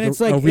something I feel like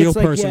a real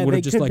person would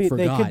have just like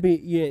forgot. They could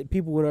be. Yeah,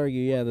 people would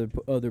argue. Yeah,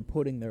 they're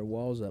putting their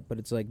walls up, but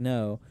it's like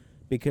no,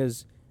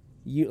 because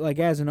you like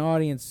as an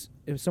audience.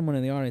 If someone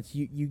in the audience,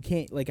 you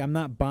can't like. I'm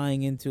not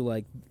buying into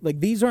like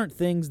these aren't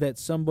things that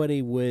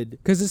somebody would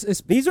because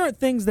these aren't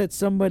things that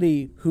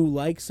somebody who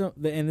likes some.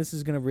 And this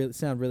is gonna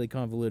sound really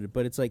convoluted,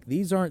 but it's like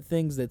these aren't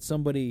things that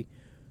somebody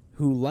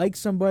who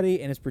likes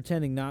somebody and is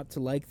pretending not to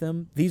like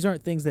them. These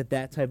aren't things that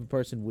type of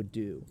person would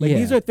do. Like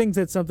these are things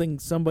that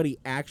somebody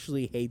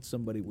actually hates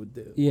somebody would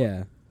do.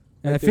 Yeah.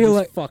 And I feel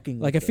like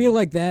fucking I feel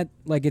like that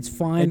like it's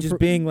fine and just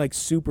being like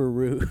super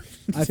rude.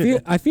 I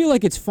feel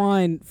like it's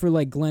fine for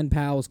like Glenn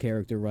Powell's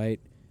character, right?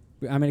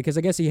 I mean, because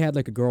I guess he had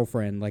like a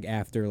girlfriend like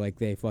after like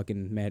they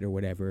fucking met or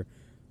whatever.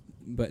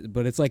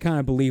 But it's like kind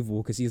of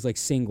believable because he's like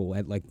single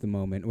at like the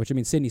moment, which I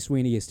mean Sydney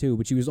Sweeney is too,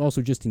 but she was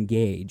also just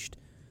engaged,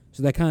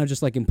 so that kind of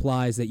just like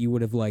implies that you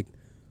would have like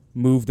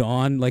moved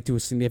on like to a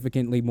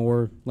significantly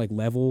more like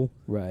level,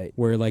 right?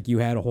 Where like you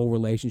had a whole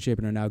relationship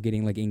and are now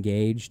getting like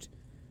engaged.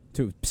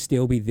 to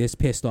still be this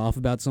pissed off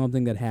about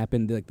something that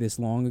happened like this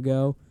long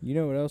ago. You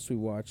know what else we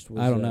watched?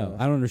 Was, I don't know.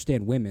 I don't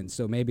understand women,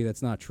 so maybe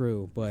that's not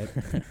true. But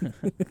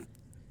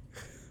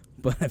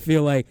but I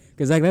feel like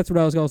because like that's what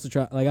I was also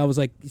trying. Like I was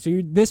like, so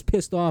you're this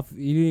pissed off?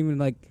 You didn't even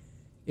like.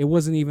 It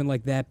wasn't even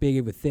like that big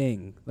of a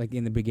thing. Like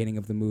in the beginning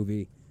of the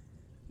movie,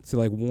 to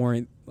like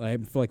warrant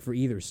like for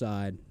either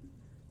side,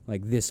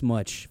 like this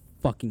much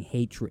fucking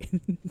hatred.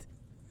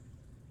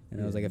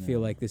 And I was like, I feel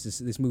like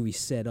this movie's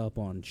set up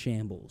on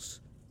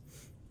shambles.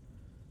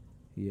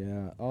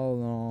 Yeah, all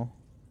in all,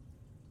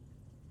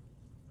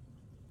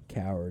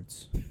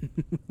 cowards.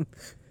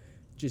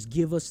 Just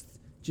give us,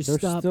 They're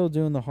stop. still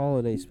doing the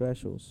holiday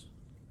specials.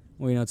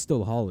 Well, it's still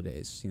the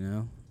holidays,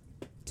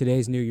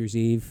 Today's New Year's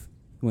Eve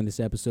when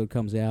this episode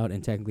comes out,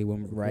 and technically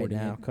when we're recording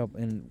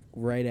and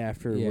right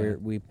after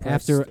we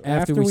press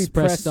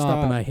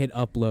stop and I hit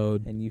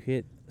upload, and you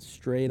hit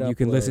straight upload. You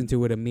can listen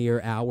to it a mere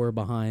hour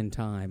behind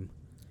time.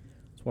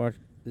 Let's watch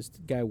this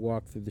guy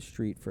walk through the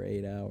street for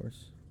 8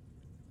 hours.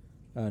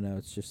 Oh no,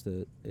 it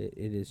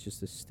is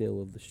just a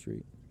still of the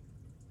street.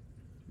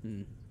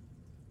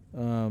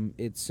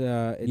 It's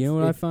you know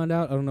what I found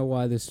out? I don't know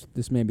why this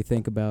made me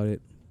think about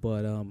it,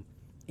 but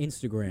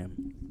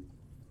Instagram.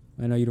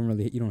 I know you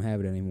don't have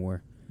it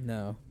anymore.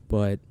 No.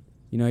 But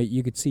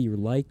you could see your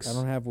likes. I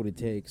don't have what it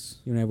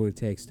takes. You don't have what it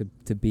takes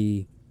to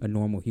be a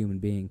normal human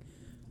being.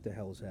 What the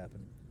hell is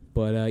happening?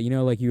 But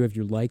like you have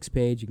your likes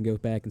page, you can go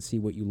back and see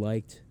what you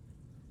liked.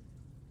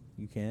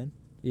 You can?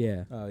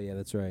 Yeah. Oh yeah,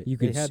 that's right.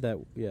 They had that.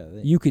 Yeah.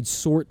 You could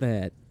sort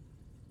that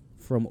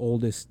from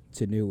oldest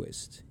to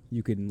newest.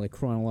 You can like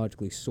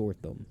chronologically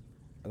sort them.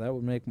 That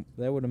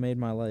would have made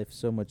my life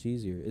so much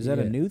easier. Is that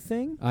a new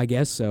thing? I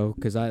guess so,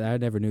 because I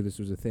never knew this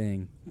was a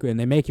thing. And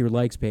they make your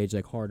likes page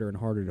like harder and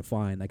harder to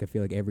find. Like I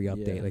feel like every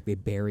update, like they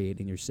bury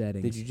it in your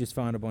settings. Did you just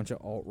find a bunch of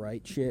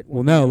alt-right shit?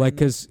 Well, no, like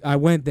because I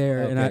went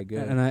there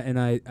and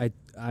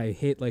I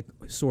hit like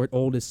sort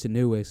oldest to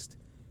newest,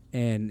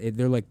 and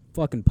they're like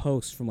fucking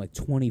posts from like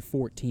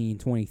 2014,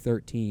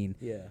 2013.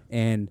 Yeah.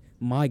 And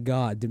my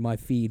God, did my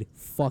feed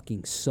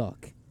fucking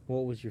suck.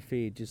 What was your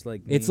feed? Just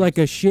like memes? It's like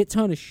a shit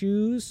ton of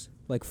shoes,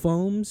 like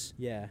foams.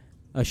 Yeah.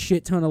 A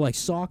shit ton of like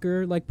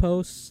soccer like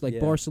posts, like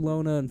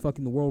Barcelona and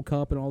fucking the World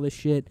Cup and all this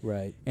shit.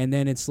 Right. And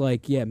then it's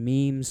like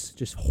memes,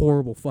 just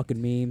horrible fucking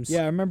memes.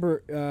 Yeah, I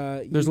remember.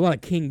 There's a lot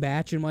of King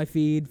Batch in my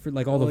feed for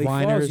like all the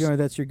Viners.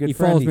 That's your good he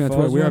friend. Follows me on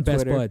Twitter. We are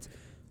best Twitter. buds.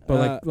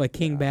 But like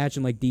King Batch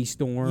and like D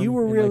Storm. You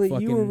were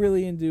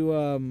really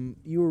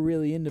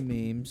into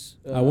memes.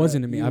 I was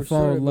into memes. I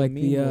followed sort of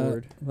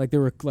like there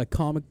were like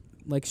comic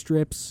like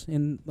strips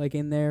in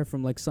there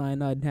from like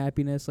Cyanide and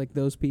Happiness, like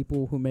those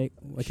people who make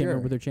I can't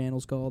remember what their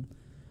channel's called.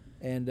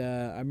 And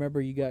I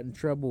remember you got in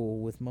trouble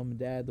with Mom and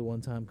Dad the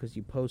one time because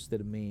you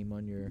posted a meme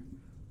on your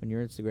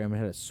Instagram. It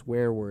had a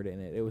swear word in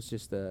it. It was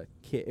just a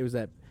kid. It was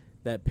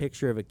that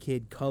picture of a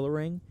kid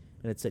coloring,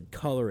 and it said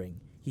 "coloring."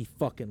 He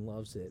fucking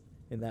loves it.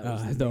 And that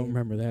was I don't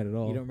remember that at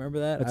all. You don't remember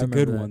that? That's a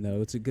good one though.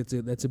 That's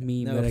a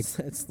meme that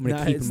I'm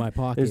gonna keep in my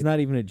pocket. There's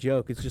not even a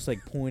joke. It's just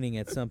like pointing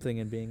at something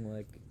and being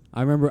like.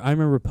 I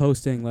remember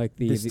posting like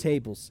this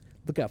table's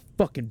look how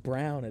fucking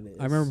brown it is.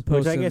 I remember posting,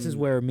 which I guess is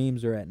where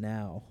memes are at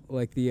now.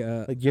 Like the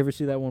like, do you ever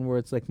see that one where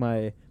it's like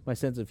my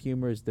sense of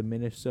humor is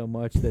diminished so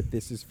much that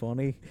this is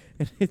funny,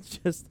 and it's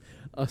just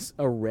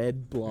a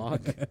red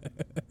block.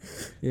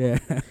 Yeah.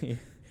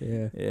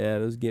 Yeah,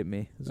 those get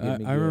me. I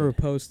remember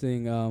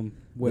posting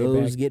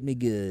those get me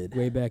good.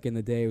 Way back in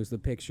the day, it was the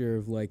picture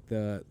of like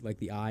the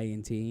I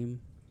in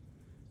team,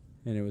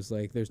 and it was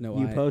like there's no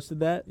I. You posted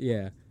that?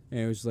 Yeah, and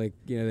it was like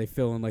they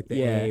fill in like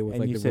the A with and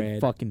like you the said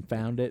red. Fucking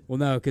found it. Well,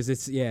 no, because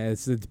it's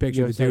the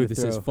picture of the dude that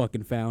says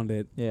fucking found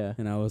it. Yeah,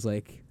 and I was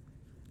like,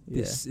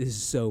 this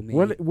is so me.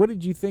 What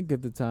did you think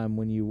at the time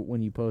when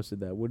you posted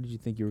that? What did you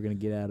think you were gonna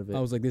get out of it? I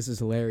was like, this is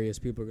hilarious.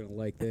 People are gonna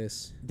like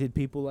this. Did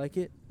people like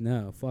it?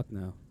 No, fuck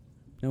no.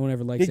 No one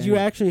ever likes. Did you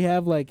actually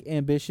have like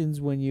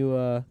ambitions when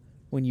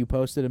you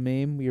posted a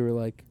meme? You were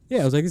like, yeah,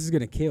 I was like, this is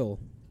gonna kill.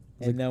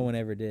 And like, no one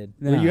ever did.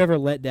 No. Were you ever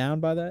let down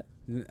by that?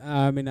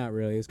 I mean, not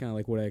really. It's kind of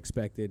like what I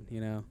expected,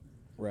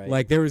 Right.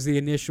 Like there was the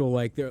initial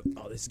like, this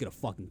is gonna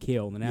fucking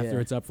kill, and then after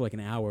it's up for like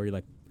an hour, you're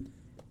like,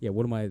 yeah,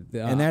 what am I?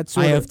 And that's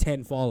I have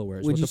 10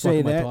 followers. Would what you the fuck say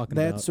am I talking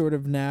that about? sort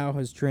of now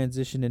has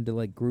transitioned into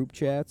like group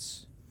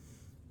chats?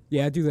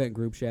 Yeah, I do that in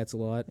group chats a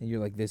lot. And you're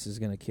like, this is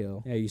gonna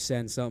kill. Yeah, you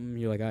send something,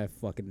 you're like, I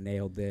fucking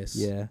nailed this.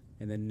 Yeah.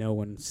 And then no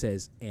one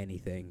says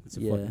anything. It's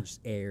fucking just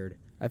aired.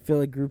 I feel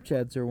like group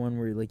chats are one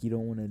where like you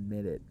don't want to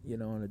admit it,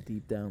 on a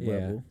deep down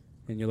level.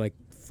 And you're like,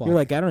 fuck. You're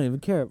like, I don't even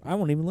care. I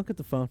won't even look at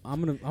the phone.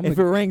 If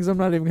it rings, I'm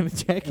not even gonna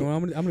check it.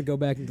 I'm gonna go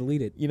back and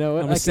delete it. You know what?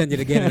 I'm gonna send it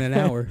again in an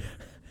hour.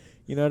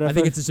 You know what I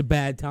think it's just a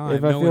bad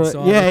time. No one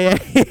saw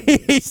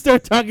it. You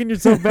start talking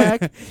yourself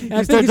back. I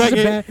think it's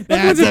bad.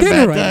 Everyone's at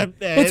dinner right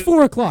now. It's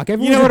 4 o'clock.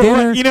 Everyone's at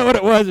dinner. You know what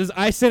it was? Is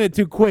I sent it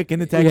too quick in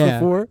the text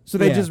before, so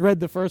they just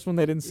read the first one.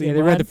 They didn't see. Yeah,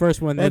 they read the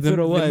first one. That's what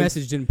it was. The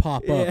message didn't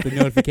pop up. The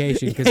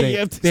notification because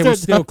they were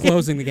still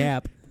closing the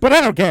gap. But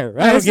I don't care.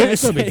 I don't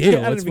give a big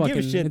deal.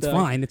 It's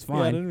fine. It's fine.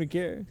 Yeah, I don't even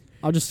care.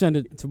 I'll just send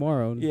it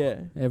tomorrow.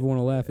 And everyone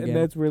will laugh again.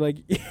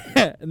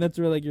 And that's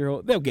where your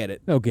whole they'll get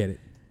it. They'll get it.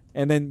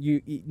 And then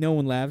no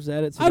one laughs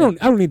at it. So I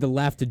don't need to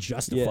laugh to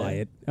justify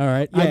it. All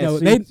right,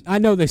 yeah, I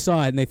know they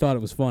saw it and they thought it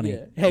was funny.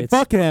 Yeah. Hey,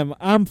 fuck them.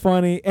 I'm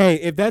funny. Hey,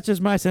 if that's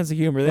just my sense of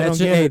humor, they don't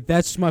get it.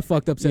 That's just my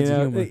fucked up sense of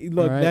humor.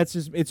 Look, right? it's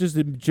just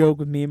a joke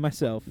with me and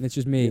myself. It's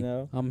just me.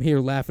 I'm here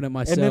laughing at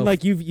myself. And then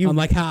like I'm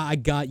like, how I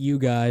got you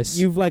guys.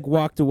 You've like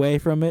walked away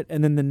from it,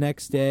 and then the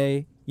next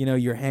day,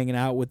 you're hanging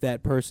out with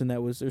that person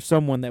or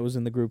someone that was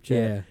in the group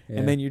chat. Yeah.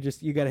 And then you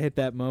got to hit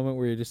that moment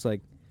where you're just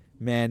like,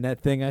 man, that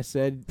thing I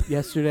said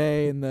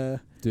yesterday in the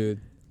dude.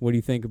 What do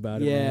you think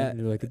about it? Man? And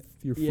you're like,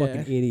 you're a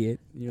fucking idiot.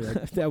 And you're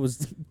like, that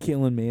was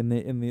killing me.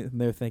 And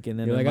they're thinking.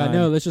 You're like, I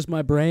know, that's just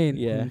my brain.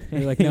 Yeah. And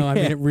you're like, no, I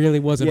mean, it really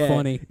wasn't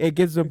funny. It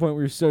gets to a point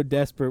where you're so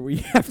desperate where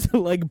you have to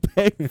like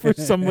beg for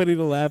somebody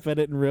to laugh at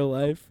it in real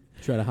life.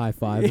 Try to high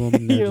five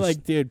them. You're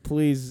like, dude,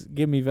 please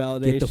give me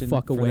validation. Get the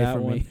fuck away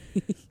from me.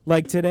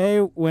 Like today,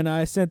 when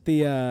I sent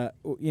the,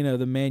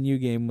 the Man U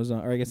game was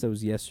on, or I guess that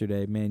was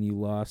yesterday. Man U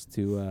lost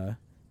to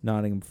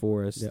Nottingham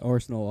Forest. Yeah,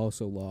 Arsenal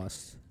also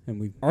lost.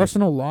 And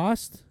Arsenal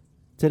lost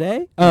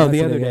today? Oh,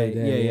 the other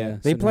day. Yeah.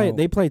 They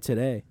play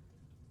today.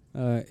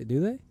 Do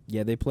they?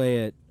 Yeah, they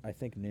play at I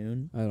think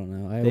noon. I don't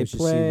know. I always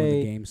just see when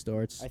the game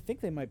starts. I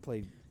think they might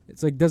play.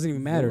 It's like doesn't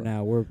even matter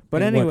now. We're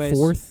anyways,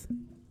 fourth.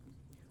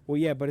 Well,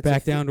 yeah, but it's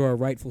back down to our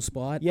rightful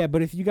spot. Yeah,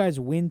 but if you guys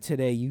win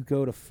today, you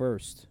go to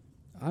first.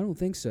 I don't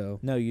think so.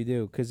 No, you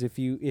do, because if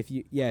you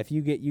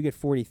get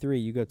 43,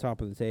 you go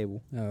top of the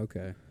table. Oh,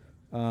 okay.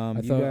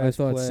 I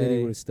thought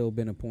City would have still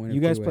been a point.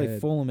 You guys play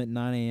ahead. Fulham at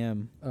 9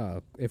 a.m.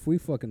 If we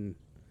fucking,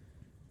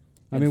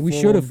 I mean, we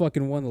should have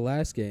fucking won the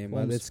last game.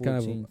 It's 14th.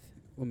 kind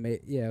of,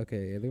 yeah,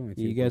 okay. Yeah, they're only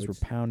 2 you guys points.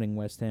 were pounding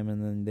West Ham,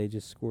 and then they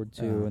just scored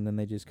 2, and then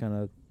they just kind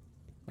of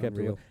kept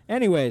real. it.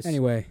 Anyway,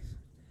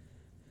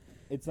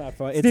 it's not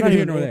fun. It's not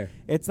even there.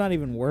 It's not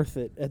even worth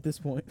it at this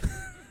point.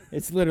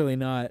 It's literally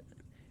not.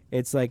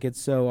 It's like it's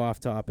so off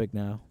topic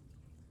now.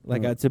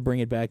 Like to bring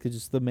it back to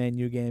just the Man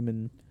U game,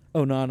 and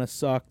Onana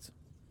sucked.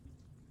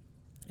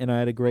 And I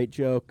had a great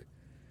joke,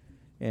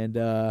 and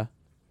I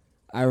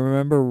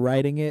remember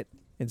writing it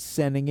and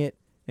sending it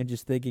and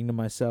just thinking to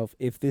myself,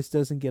 if this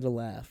doesn't get a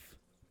laugh,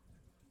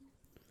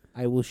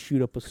 I will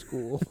shoot up a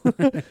school.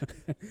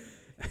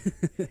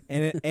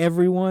 And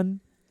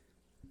everyone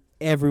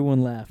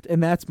laughed,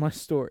 and that's my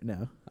story.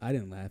 No, I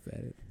didn't laugh at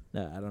it.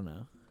 No, I don't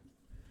know.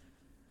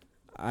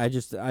 I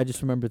just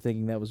remember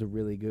thinking that was a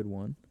really good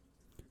one.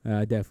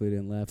 I definitely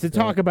didn't laugh. To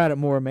talk about it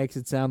more makes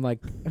it sound like.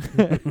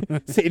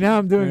 See, now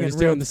I'm doing it.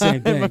 Doing the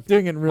same thing. I'm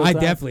doing it in real time. I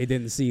definitely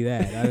didn't see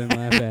that. I didn't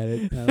laugh at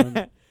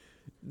it.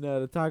 No,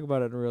 to talk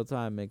about it in real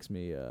time makes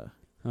me. I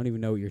don't even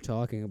know what you're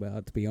talking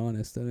about. To be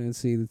honest, I didn't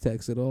see the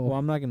text at all. Well,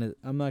 I'm not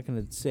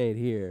gonna say it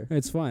here.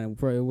 It's fine.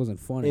 It wasn't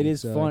funny. It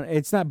is fun.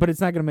 It's not, but it's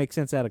not gonna make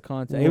sense out of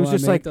context. Well, it was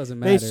just like it doesn't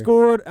matter. They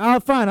scored.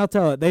 Oh, fine. I'll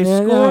tell it. They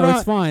scored. No,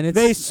 it's fine.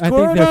 They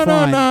scored on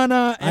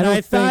Onana, and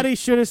I thought he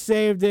should have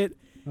saved it.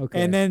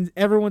 Okay. And then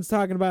everyone's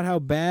talking about how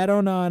bad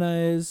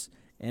Onana is,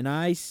 and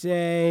I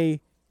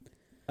say,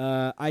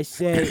 at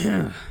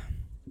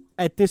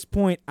this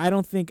point, I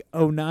don't think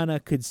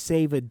Onana could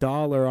save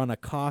 $1 on a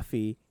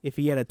coffee if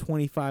he had a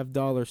 $25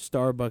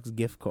 Starbucks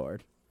gift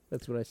card.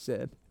 That's what I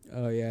said.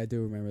 Oh yeah, I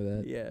do remember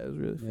that. Yeah, it was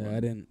really fun. Yeah, I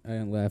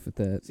didn't laugh at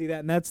that. See that,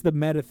 and that's the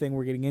meta thing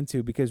we're getting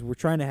into because we're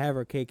trying to have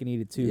our cake and eat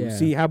it too. Yeah.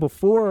 See how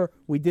before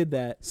we did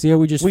that. See how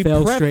we just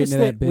fell straight into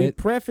that bit. We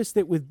prefaced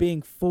it with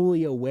being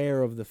fully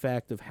aware of the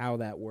fact of how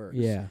that works.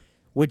 Yeah.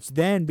 Which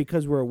then,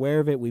 because we're aware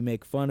of it, we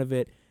make fun of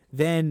it.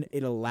 Then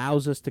it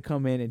allows us to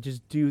come in and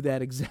just do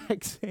that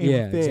exact same thing.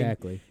 Yeah,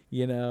 exactly.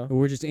 You know,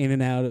 we're just in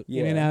and out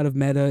of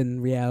meta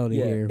and reality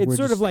here. It's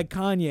sort of like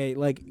Kanye,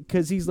 like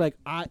because he's like,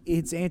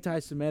 it's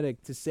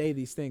anti-Semitic to say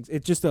these things.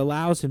 It just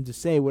allows him to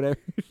say whatever.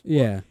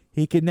 Yeah,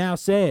 he can now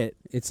say it.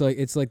 It's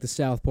like the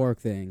South Park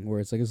thing, where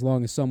it's like as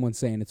long as someone's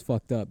saying it's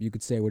fucked up, you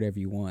could say whatever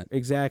you want.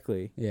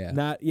 Exactly.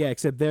 Yeah.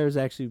 Except theirs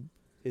actually.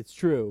 It's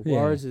true. Yeah.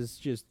 Ours is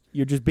just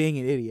you're just being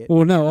an idiot.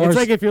 Well, no, it's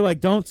like if you're like,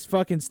 don't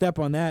fucking step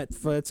on that.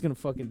 It's gonna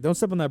don't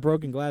step on that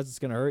broken glass. It's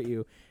gonna hurt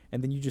you.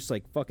 And then you just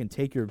like fucking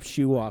take your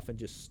shoe off and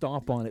just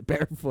stomp on it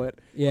barefoot.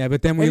 Yeah,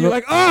 but then you're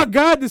like, oh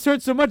God, this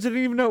hurts so much I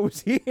didn't even know it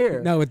was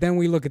here. No, but then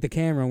we look at the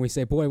camera and we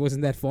say, boy,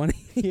 wasn't that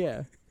funny?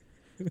 Yeah.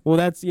 Well,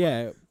 that's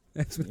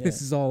That's what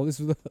this is all. This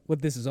is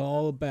what this is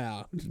all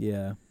about.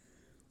 Yeah.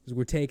 Because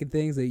we're taking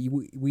things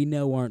that we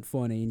know aren't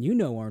funny and you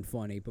know aren't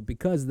funny, but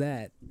because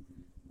that.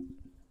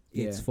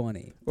 It's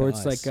funny. Or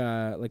it's like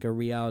a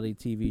reality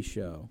TV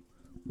show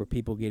where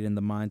people get in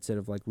the mindset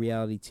of like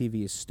reality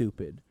TV is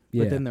stupid.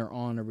 But then they're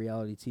on a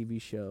reality TV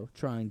show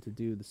trying to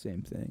do the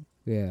same thing.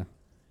 Yeah.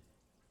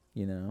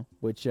 You know,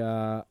 which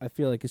I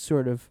feel like is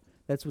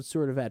that's what's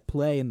sort of at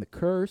play in The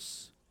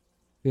Curse.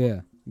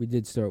 Yeah. We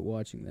did start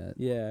watching that.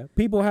 Yeah.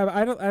 People have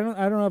I don't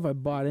know if I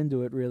bought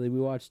into it really. We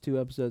watched 2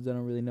 episodes. I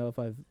don't really know if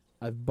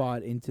I've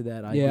bought into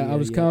that idea. Yeah, I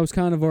was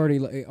kind of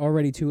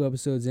already 2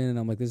 episodes in, and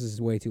I'm like, this is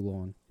way too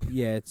long.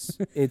 Yeah,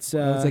 it's.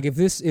 I was like, if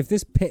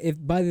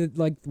by the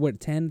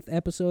 10th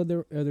episode,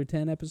 are there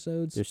 10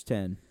 episodes? There's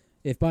 10.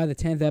 if by the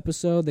 10th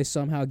episode they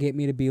somehow get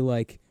me to be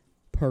like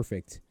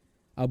perfect,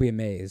 I'll be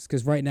amazed.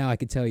 Because right now I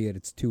can tell you that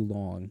it's too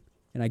long.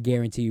 And I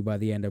guarantee you by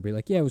the end I'll be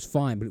like, yeah, it was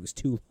fine, but it was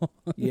too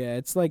long. Yeah,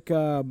 it's like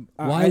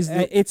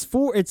it's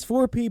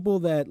for people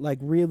that like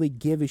really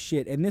give a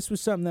shit. And this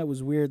was something that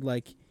was weird,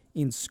 like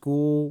in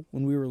school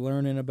when we were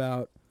learning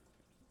about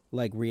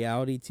like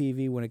reality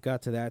TV. When it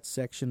got to that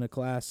section of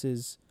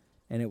classes,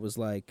 and it was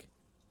like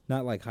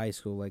not like high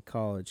school, like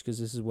college. Because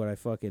this is what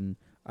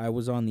I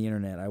was on the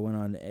internet. I went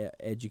on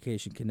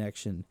Education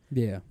Connection.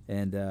 Yeah,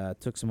 and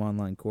took some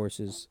online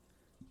courses.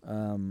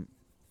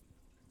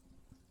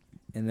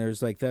 And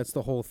there's like that's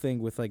the whole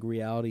thing with like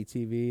reality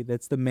TV.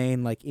 That's the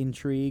main like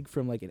intrigue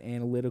from like an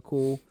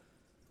analytical,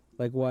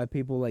 like why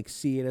people like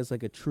see it as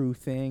like a true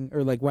thing,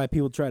 or like why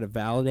people try to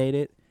validate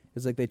it.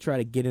 Is like they try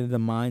to get into the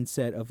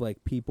mindset of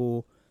like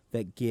people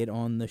that get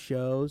on the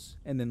shows,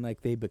 and then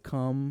like they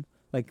become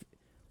like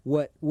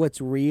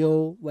what's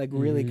real. Like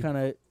really kind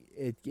of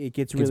it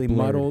gets really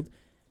muddled.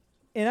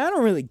 And I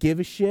don't really give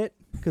a shit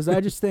because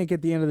I just think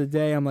at the end of the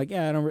day I'm like,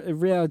 yeah,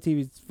 reality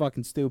TV is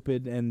fucking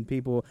stupid, and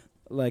people.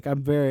 Like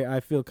I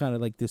feel kind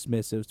of like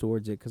dismissive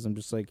towards it because I'm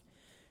just like,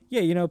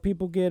 yeah, you know,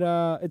 people get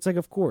it's like,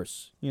 of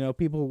course, you know,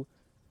 people,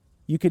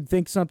 you could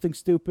think something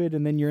stupid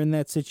and then you're in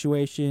that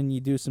situation,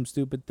 you do some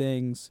stupid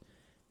things,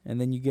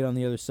 and then you get on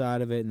the other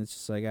side of it and it's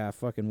just like,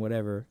 fucking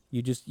whatever.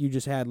 You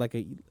just had like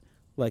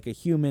a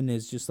human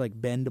is just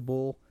like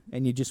bendable,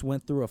 and you just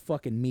went through a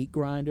fucking meat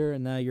grinder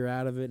and now you're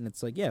out of it, and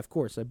it's like, yeah, of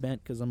course I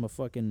bent because I'm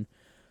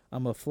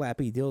a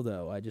flappy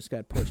dildo. I just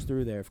got pushed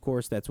through there. Of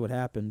course, that's what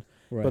happened.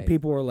 Right. But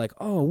people are like,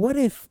 oh, what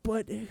if,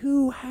 but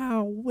who,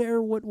 how,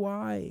 where, what,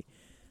 why?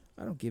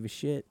 I don't give a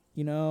shit.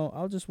 You know,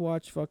 I'll just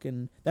watch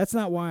fucking... That's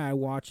not why I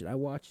watch it. I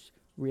watch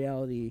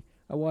reality.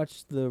 I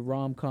watch the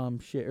rom-com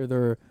shit, or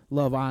the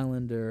Love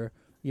Island, or,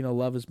 you know,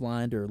 Love is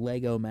Blind, or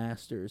Lego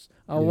Masters.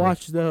 I'll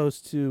watch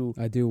those to...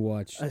 I do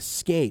watch...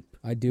 Escape.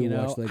 I do watch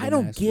Lego Masters. I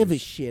don't give a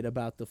shit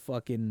about the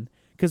fucking...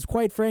 Because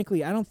quite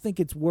frankly, I don't think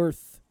it's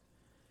worth...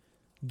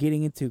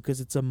 getting into,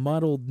 because it's a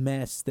muddled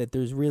mess that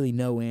there's really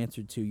no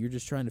answer to. You're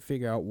just trying to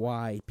figure out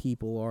why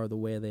people are the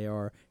way they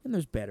are, and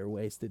there's better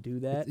ways to do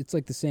that. It's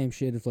like the same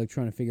shit of like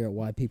trying to figure out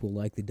why people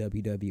like the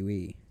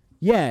WWE.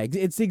 Yeah,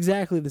 it's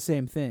exactly the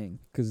same thing.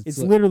 Because it's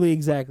like, literally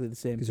exactly the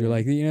same thing. Because you're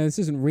like, you know, this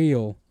isn't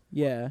real.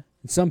 Yeah.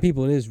 Some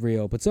people it is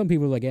real, but some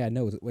people are like, yeah,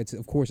 no, it's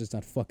of course it's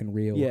not fucking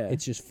real. Yeah.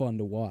 It's just fun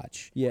to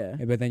watch. Yeah.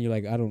 But then you're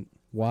like,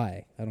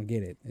 why? I don't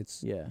get it.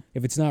 It's yeah.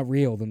 If it's not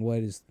real, then what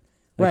is...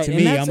 Right, to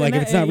me, I'm like,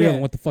 if it's not real,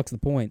 then what the fuck's the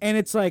point? And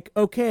it's like,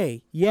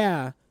 okay,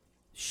 yeah,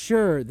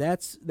 sure,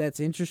 that's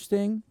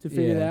interesting to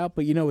figure that out,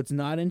 but you know what's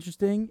not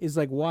interesting is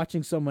like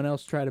watching someone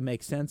else try to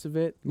make sense of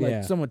it,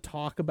 like someone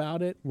talk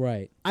about it.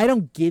 Right. I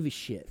don't give a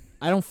shit.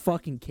 I don't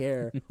fucking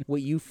care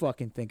what you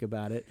fucking think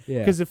about it. Yeah.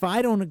 Because if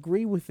I don't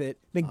agree with it,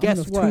 then guess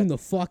what? I'm gonna tune the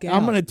fuck out.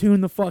 I'm gonna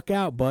tune the fuck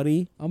out,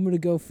 buddy. I'm gonna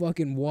go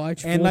fucking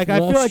watch. And like I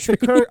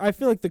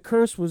feel like the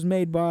curse was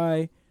made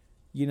by,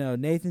 you know,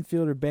 Nathan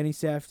Fielder, Benny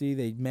Safdie.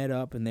 They met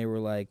up and they were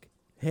like,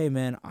 hey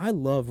man, I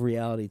love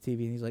reality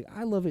TV. And he's like,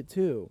 I love it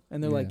too.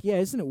 And they're like, yeah,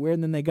 isn't it weird?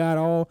 And then they got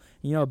all,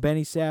 you know,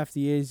 Benny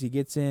Safdie he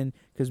gets in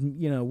because,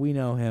 you know, we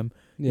know him.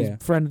 Yeah. He's a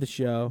friend of the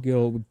show. Good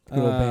old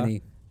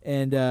Benny.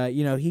 And,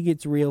 you know, he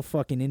gets real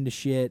fucking into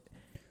shit.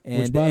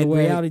 And, which, by the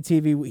way, reality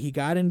TV, he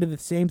got into the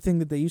same thing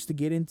that they used to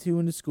get into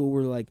in the school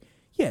where like,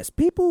 yes,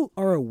 people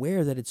are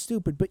aware that it's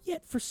stupid, but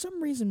yet for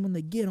some reason when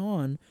they get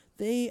on,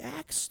 they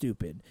act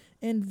stupid.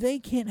 And they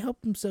can't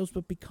help themselves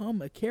but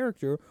become a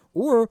character.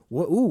 Or,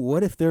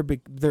 what if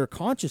they're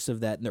conscious of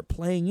that and they're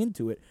playing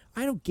into it?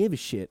 I don't give a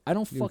shit. I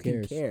don't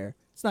fucking care.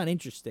 It's not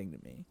interesting to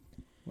me.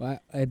 Well,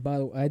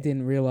 I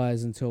didn't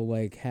realize until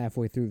like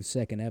halfway through the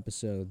second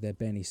episode that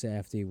Benny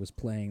Safdie was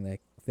playing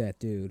that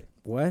dude.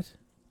 What?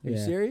 Are you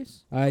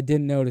serious? I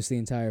didn't notice the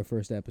entire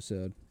first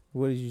episode.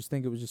 What, did you just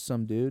think it was just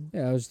some dude?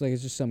 Yeah, I was like,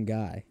 it's just some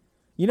guy.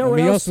 You know what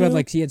else? He also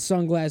had he had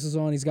sunglasses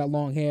on. He's got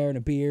long hair and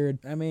a beard.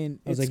 I mean,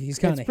 I was like, he's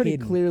kind of pretty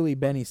hidden. Clearly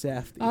Benny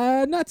Safdie.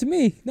 Not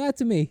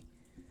to me.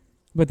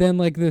 But then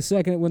like the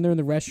second when they're in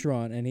the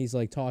restaurant and he's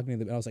like talking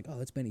to them, I was like, oh,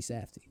 that's Benny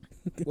Safdie.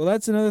 Well,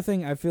 that's another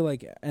thing I feel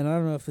like, and I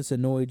don't know if this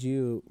annoyed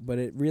you, but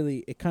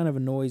it kind of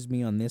annoys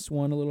me on this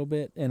one a little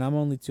bit. And I'm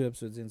only 2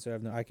 episodes in, so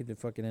I could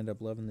fucking end up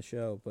loving the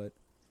show. But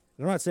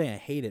I'm not saying I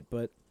hate it,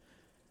 but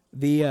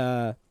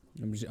the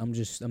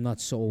I'm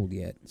not sold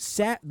yet.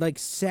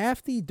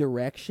 Safdie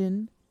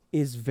direction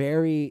is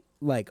very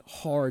like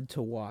hard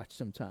to watch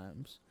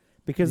sometimes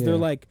because they're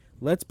like,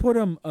 let's put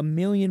them a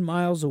million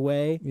miles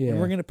away and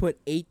we're gonna put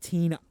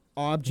 18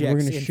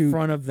 objects in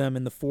front of them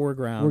in the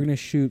foreground. We're gonna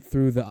shoot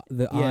through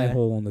the eye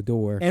hole on the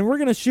door, and we're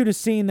gonna shoot a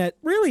scene that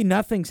really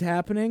nothing's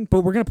happening,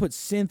 but we're gonna put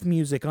synth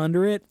music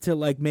under it to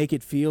like make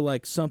it feel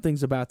like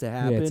something's about to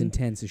happen. Yeah, it's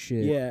intense as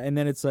shit. Yeah, and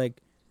then it's like,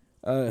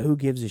 who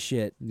gives a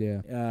shit?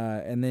 Yeah.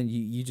 And then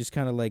you just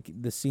kind of like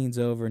the scene's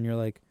over and you're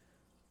like,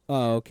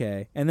 oh,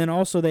 okay. And then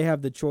also they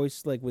have the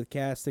choice, like with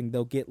casting,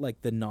 they'll get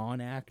like the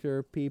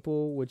non-actor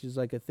people, which is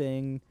like a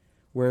thing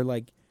where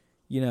like,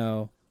 you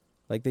know,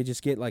 like they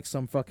just get like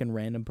some fucking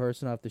random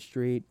person off the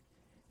street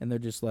and they're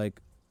just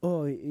like,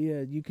 oh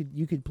yeah, you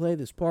could play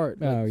this part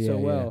so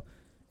well.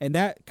 And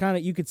that kind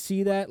of, you could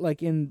see that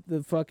like in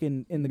the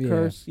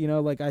curse, you know,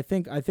 like I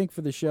think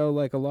for the show,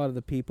 like a lot of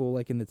the people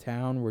like in the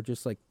town were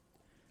just like,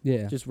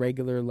 just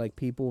regular like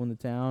people in the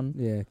town.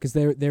 Yeah, because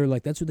they were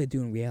like, that's what they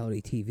do in reality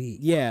TV.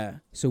 Yeah.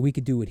 So we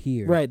could do it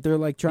here. Right. They're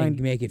like trying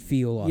to make it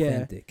feel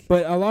authentic.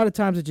 But a lot of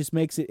times it just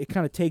makes it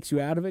kind of takes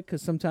you out of it,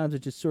 because sometimes it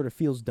just sort of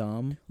feels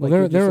dumb. Well,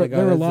 like there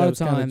are a lot of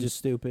times just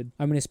stupid.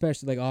 I mean,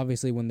 especially like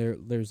obviously when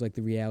there's like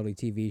the reality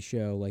TV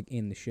show like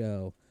in the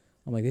show,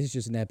 I'm like, this is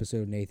just an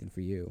episode of Nathan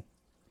For You.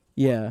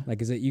 Yeah.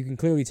 Like, is it, you can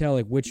clearly tell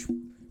like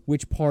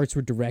which parts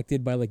were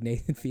directed by like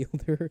Nathan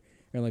Fielder,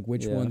 and like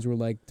which ones were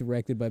like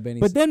directed by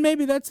Benny. But then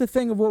maybe that's the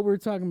thing of what we were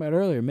talking about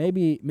earlier.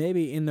 Maybe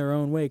in their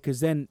own way,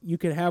 because then you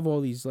could have all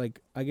these,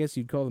 like, I guess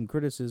you'd call them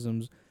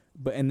criticisms,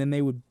 and then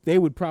they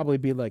would probably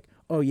be like,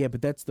 oh yeah,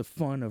 but that's the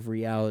fun of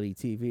reality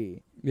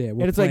TV. Yeah,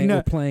 we're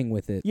playing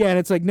with it. Yeah, and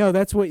it's like, no,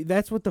 that's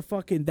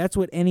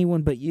what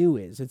Anyone But You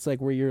is. It's like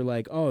where you're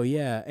like, oh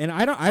yeah, and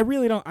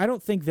I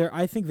think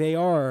they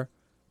are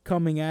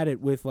coming at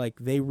it with like,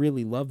 they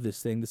really love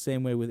this thing the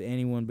same way with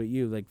Anyone But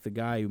You, like the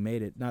guy who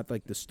made it, not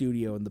like the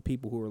studio and the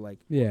people who are like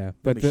the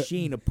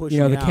machine of pushing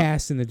the out.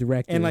 cast and the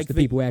directors and like the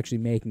people actually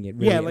making it.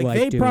 Really,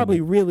 like they probably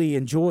really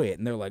enjoy it,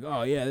 and they're like,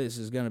 oh yeah, this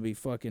is gonna be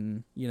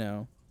fucking, you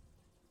know.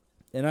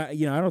 And I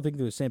don't think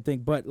they're the same thing,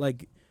 but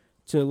like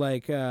to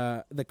like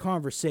the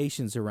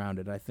conversations around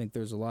it, I think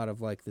there's a lot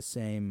of like the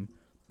same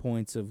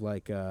points of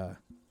like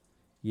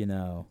you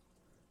know,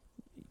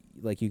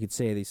 like you could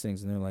say these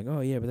things and they're like,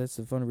 oh yeah, but that's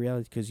the fun of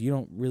reality, because you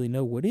don't really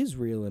know what is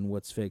real and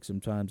what's fake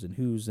sometimes, and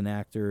who's an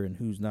actor and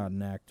who's not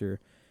an actor.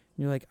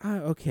 And you're like,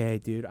 okay,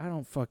 dude, I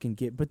don't fucking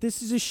get, but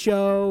this is a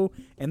show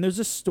and there's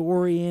a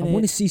story in it. I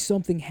want to see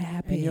something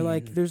happen. And you're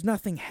like, there's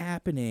nothing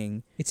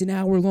happening. It's an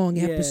hour-long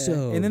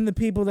episode. And then the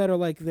people that are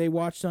like, they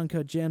watched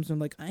Uncut Gems and I'm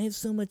like, I have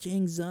so much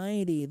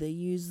anxiety. They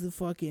use the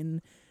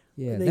fucking...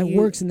 Yeah, that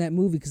works in that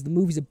movie because the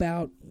movie's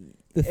about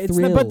the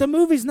thrill. But the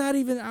movie's not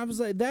even... I was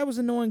like, that was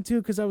annoying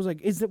too, because I was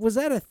like, was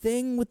that a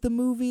thing with the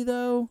movie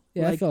though?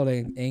 Yeah, like, I felt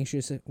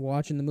anxious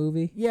watching the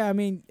movie. Yeah, I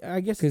mean,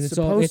 I guess because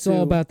it's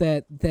all about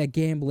that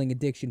gambling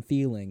addiction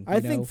feeling.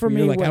 I think for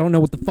me, like, I don't know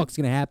what the fuck's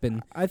gonna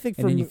happen. I think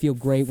and then you feel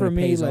great when it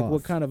pays like off.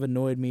 what kind of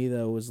annoyed me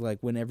though was like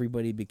when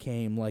everybody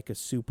became like a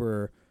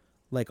super,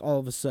 like all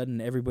of a sudden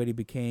everybody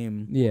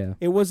became. Yeah.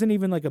 It wasn't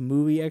even like a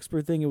movie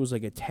expert thing. It was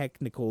like a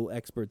technical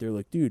expert. They're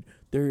like, dude,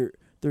 they're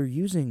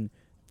using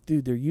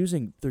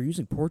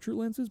portrait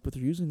lenses, but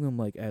they're using them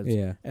like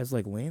as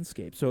like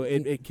landscape. So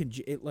it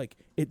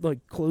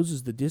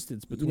closes the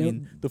distance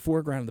between the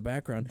foreground and the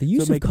background. The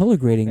use of color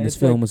grading in this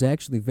film was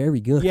actually very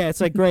good. Yeah,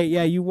 it's like great.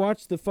 Yeah, you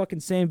watch the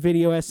fucking same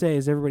video essay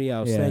as everybody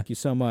else. Yeah. Thank you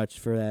so much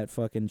for that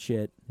fucking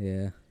shit.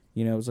 Yeah.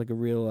 You know, it was like a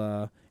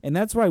real and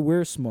that's why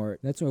we're smart.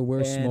 That's why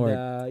we're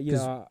smart. You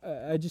know,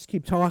 I just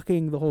keep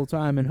talking the whole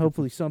time, and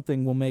hopefully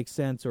something will make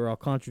sense, or I'll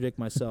contradict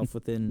myself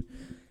within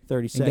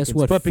 30 seconds. Guess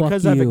what? But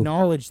because I've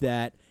acknowledged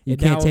that, you it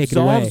can't now take it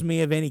away. absolves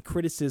me of any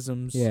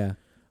criticisms. Yeah.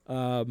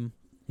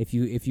 If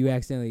you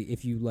accidentally,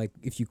 if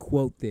you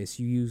quote this,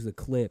 you use the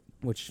clip,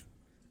 which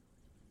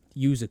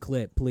use a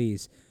clip,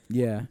 please.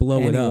 Yeah.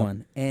 Blow it up.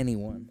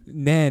 Anyone.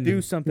 Then do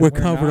something. We're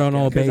covered on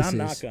all bases. I'm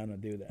not gonna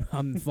do that.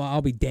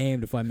 I'll be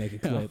damned if I make a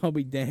clip. I'll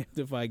be damned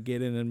if I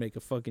get in and make a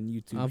fucking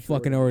YouTube. I'm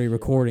fucking already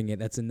recording it.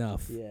 That's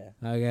enough. Yeah.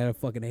 I got a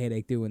fucking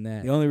headache doing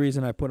that. The only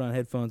reason I put on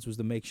headphones was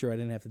to make sure I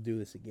didn't have to do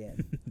this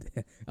again.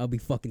 I'll be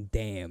fucking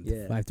damned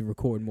if I have to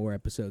record more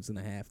episodes than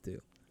I have to.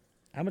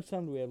 How much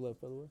time do we have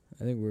left, by the way?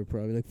 I think we're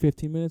probably like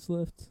 15 minutes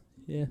left.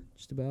 Yeah,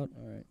 just about.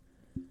 All right.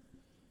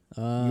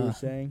 You were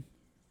saying?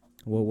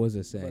 What was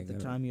I saying? About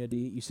the time you had to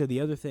eat. You said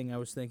the other thing I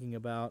was thinking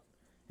about,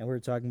 and we were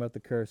talking about the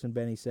curse and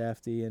Benny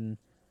Safdie and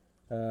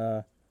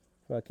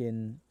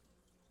fucking...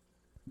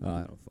 Oh, I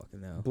don't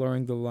fucking know.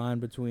 Blurring the line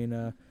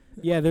between...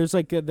 yeah, there's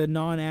like the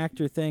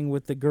non-actor thing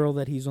with the girl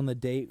that he's on the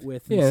date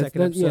with in the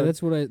second episode. Yeah,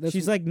 that's what I...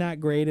 She's like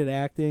not great at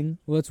acting.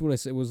 Well, that's what I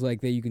said. It was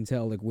like that you can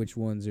tell like which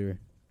ones are...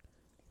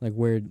 Like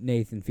where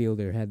Nathan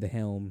Fielder had the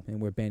helm and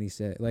where Benny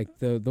said... Like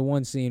the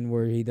one scene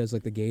where he does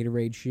like the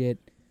Gatorade shit...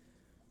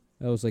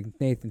 I was like,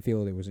 Nathan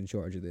Fielder was in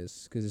charge of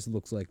this because this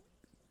looks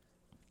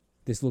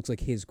like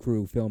his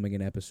crew filming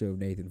an episode of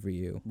Nathan For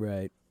You.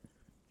 Right.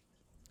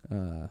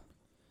 But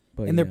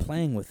and they're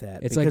playing with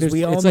that. It's like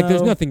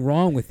there's nothing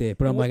wrong with it,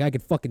 but I'm like, I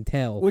could fucking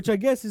tell. Which I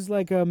guess is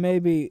like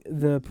maybe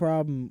the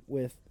problem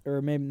with,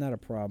 or maybe not a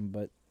problem,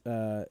 but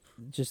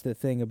just the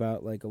thing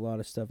about like a lot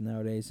of stuff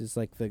nowadays is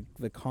like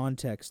the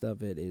context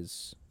of it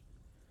is,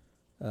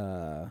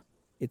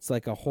 it's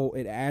like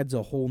it adds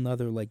a whole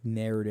nother like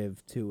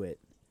narrative to it.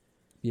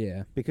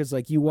 Yeah, because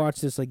like you watch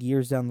this like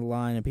years down the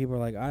line, and people are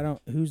like,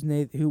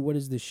 what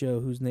is this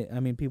show? I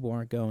mean, people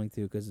aren't going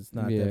to because it's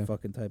not that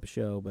fucking type of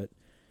show, but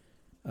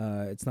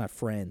it's not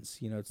Friends,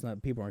 you know. It's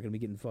not, people aren't gonna be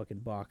getting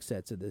fucking box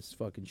sets of this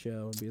fucking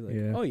show and be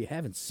like, oh, you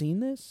haven't seen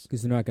this?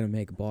 Because they're not gonna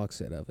make a box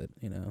set of it,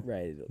 you know.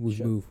 Right. We've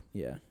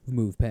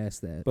moved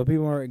past that. But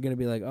people aren't gonna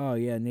be like, oh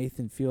yeah,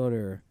 Nathan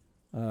Fielder,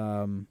 you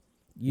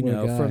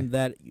know, from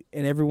that,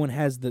 and everyone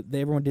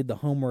did the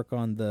homework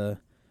on the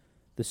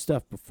the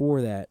stuff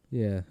before that.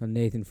 Yeah, a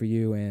Nathan for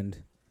You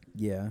and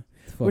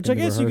which I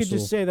guess rehearsal. you could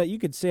just say that. You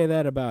could say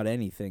that about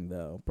anything,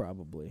 though.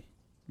 Probably,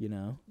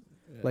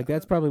 like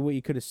that's probably what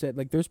you could have said.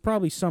 Like there's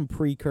probably some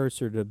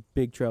precursor to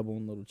Big Trouble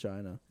in Little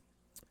China.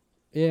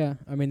 Yeah,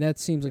 I mean that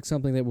seems like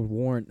something that would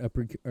warrant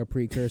a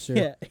precursor.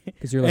 Yeah,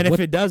 because you're like, and if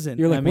it doesn't,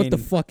 you're like, what the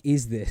fuck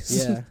is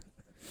this? Yeah,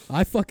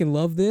 I fucking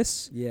love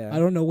this. Yeah, I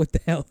don't know what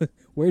the hell.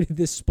 Where did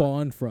this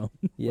spawn from?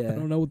 Yeah, I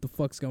don't know what the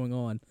fuck's going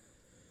on.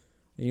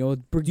 Do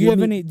you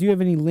have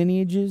any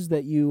lineages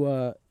that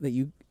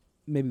you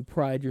maybe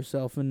pride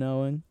yourself in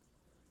knowing?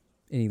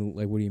 Any,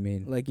 like, what do you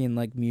mean? Like in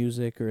like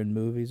music or in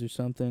movies or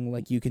something?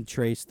 Like you can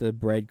trace the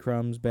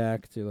breadcrumbs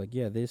back to like,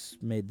 yeah, this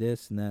made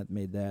this and that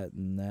made that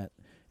and that,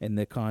 and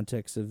the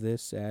context of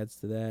this adds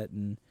to that,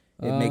 and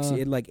it makes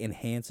it like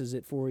enhances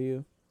it for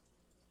you.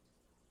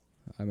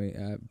 I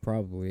mean,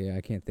 probably.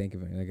 I can't think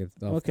of it like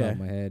off the top of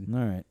my head. All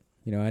right.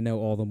 I know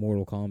all the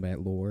Mortal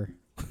Kombat lore.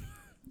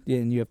 Yeah,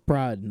 and you have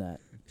pride in that.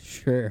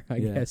 Sure, I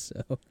guess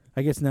so.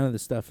 I guess none of the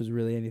stuff is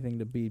really anything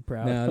to be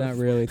proud of. No, not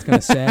really. It's kind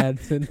of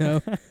sad to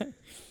know.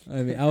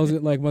 I mean, I was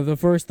like, the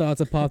first thoughts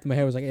that popped in my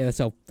head was like, yeah,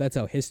 that's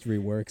how history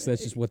works.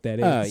 That's just what that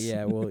is. Oh,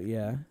 yeah, well,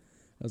 yeah.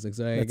 I was like,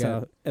 sorry, that's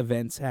how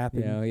events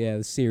happen.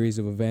 The series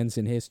of events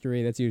in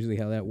history. That's usually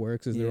how that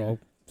works. Is they're all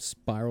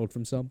spiraled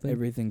from something.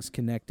 Everything's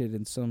connected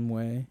in some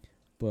way.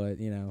 But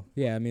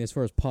I mean, as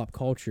far as pop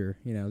culture,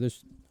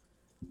 there's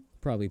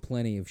probably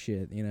plenty of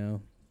shit. There's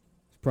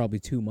probably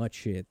too much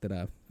shit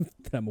that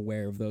I'm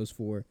aware of those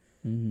for.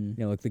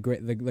 Mm-hmm.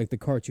 Like the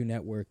Cartoon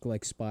Network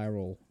like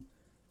spiral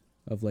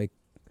of like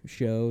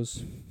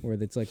shows where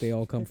it's like they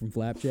all come from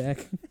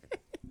Flapjack.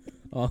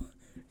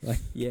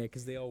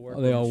 Because they all work.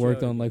 They all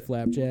worked on like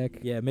Flapjack.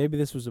 Yeah, maybe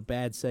this was a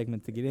bad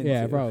segment to get into.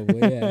 Yeah, probably.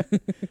 Yeah,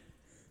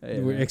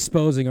 we're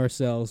exposing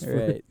ourselves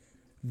for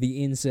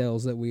the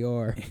incels that we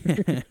are.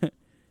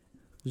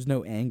 There's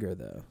no anger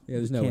though. Yeah,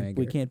 there's no anger.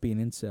 We can't be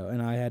an incel,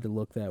 and I had to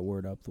look that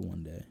word up the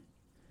one day.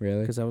 Really?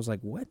 Because I was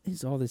like, what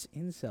is all this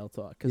incel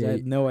talk? Because I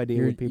had no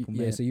idea what people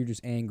meant. Yeah, so you're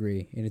just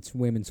angry, and it's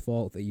women's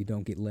fault that you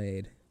don't get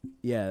laid.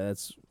 Yeah,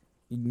 that's...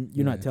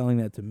 You're not telling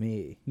that to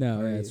me.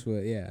 No, that's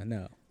what... Yeah,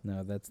 no.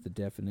 No, that's the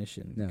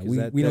definition. No, we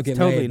don't get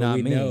totally laid, not but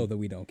we me. know that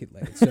we don't get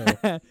laid. So,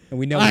 and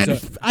we know I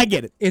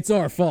get it. It's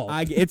our fault.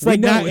 It's like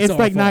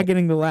not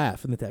getting the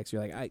laugh in the text.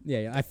 You're like,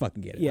 I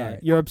fucking get it. Yeah,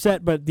 you're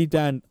upset, but deep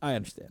down, I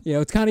understand.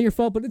 Yeah, it's kind of your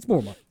fault, but it's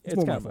more mine. It's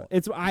more my fault.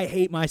 I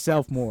hate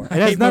myself more. It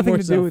has nothing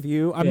to do with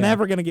you. I'm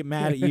never gonna get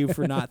mad at you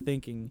for not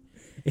thinking.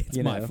 It's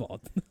my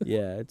fault.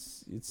 Yeah,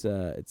 it's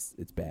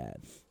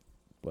bad,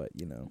 but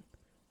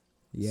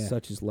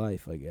such is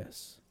life, I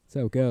guess.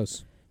 That's how it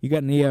goes. You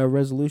got any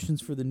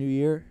resolutions for the new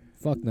year?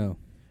 Fuck no.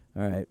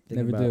 All right.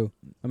 Never do.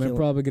 I mean, I'm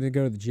probably going to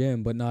go to the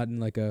gym, but not in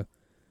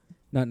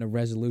a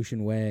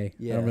resolution way.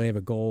 Yeah. I don't really have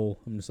a goal.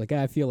 I'm just like,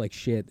 I feel like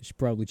shit. I should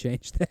probably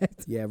change that.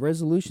 Yeah,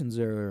 resolutions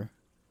are,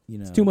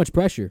 It's too much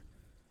pressure.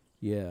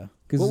 Yeah.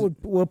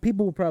 Well,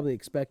 people will probably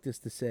expect us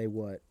to say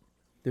what?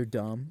 They're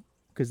dumb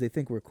because they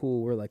think we're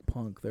cool. We're like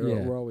punk.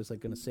 We're always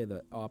like going to say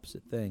the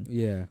opposite thing.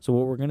 Yeah. So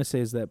what we're going to say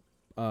is that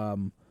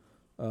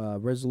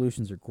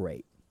resolutions are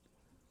great.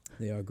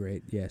 They are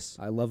great, yes.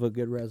 I love a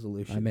good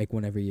resolution. I make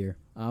one every year.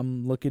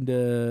 I'm looking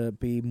to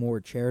be more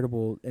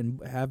charitable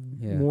and have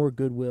more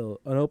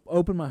goodwill.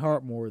 Open my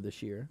heart more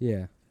this year.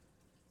 Yeah.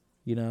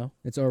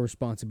 It's our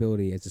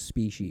responsibility as a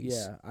species.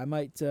 Yeah. I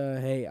might,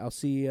 I'll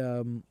see,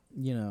 I'll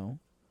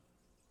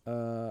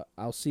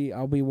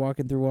be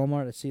walking through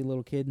Walmart. I see a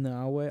little kid in the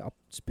aisleway. I'll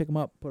just pick him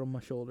up, put him on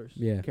my shoulders.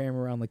 Yeah. Carry him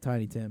around like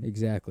Tiny Tim.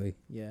 Exactly.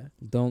 Yeah.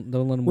 Don't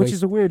let him Which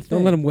is a weird thing.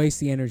 Don't let him waste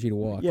the energy to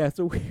walk. Yeah, it's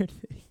a weird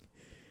thing.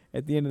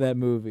 At the end of that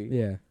movie.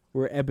 Yeah.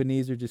 Where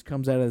Ebenezer just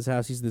comes out of his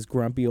house. He's this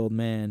grumpy old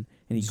man.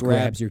 And he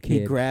grabs your kid. He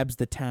grabs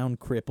the town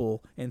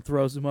cripple and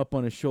throws him up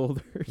on his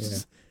shoulders. Yeah.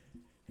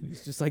 And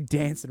he's just like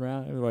dancing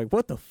around. And we're like,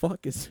 what the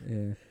fuck is...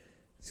 Yeah.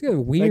 It's got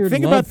a weird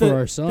love for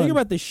our son. Think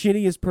about the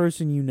shittiest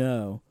person you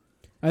know.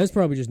 That's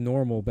probably just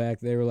normal back.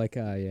 They were like,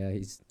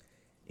 he's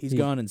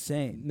gone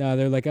insane. No,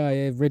 they're like,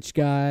 rich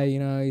guy,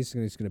 he's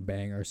gonna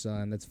bang our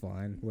son. That's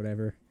fine,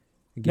 whatever.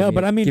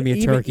 But I mean, give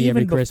me a turkey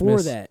even every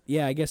Christmas. Before that,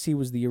 I guess he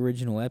was the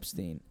original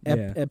Epstein.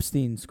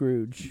 Epstein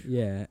Scrooge.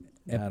 Yeah,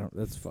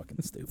 that's fucking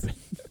stupid.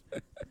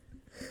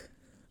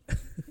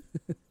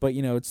 But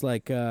it's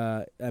like,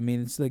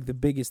 it's like the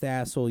biggest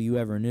asshole you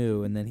ever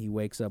knew, and then he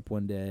wakes up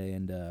one day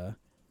and,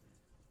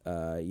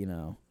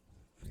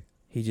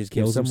 he just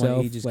gives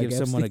someone. He just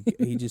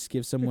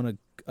gives someone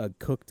a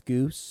cooked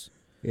goose.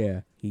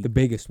 Yeah, the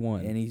biggest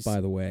one.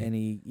 By the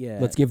way,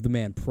 let's give the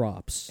man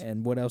props.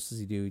 And what else does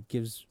he do?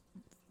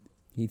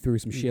 He threw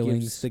some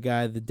shillings. Gives the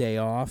guy the day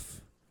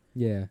off.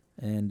 Yeah.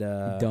 And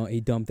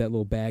he dumped that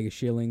little bag of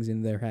shillings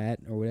in their hat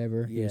or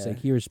whatever. Yeah. He was like,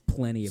 here's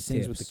plenty of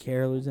Sings tips. with the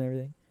carolers and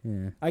everything.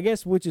 Yeah. I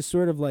guess which is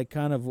sort of like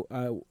kind of,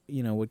 what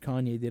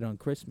Kanye did on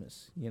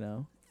Christmas,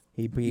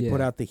 He put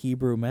out the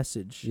Hebrew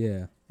message.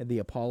 Yeah. And the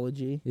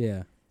apology.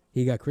 Yeah.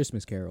 He got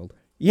Christmas caroled.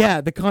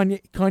 Yeah, the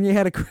Kanye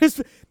had a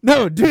Christmas.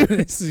 No, dude.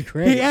 This is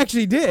great. He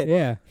actually did.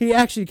 Yeah. He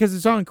actually, because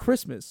it's on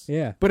Christmas.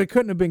 Yeah. But it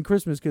couldn't have been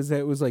Christmas because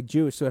it was like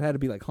Jewish, so it had to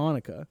be like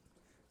Hanukkah.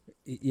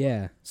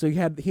 Yeah. So he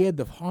had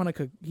the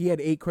Hanukkah. He had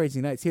 8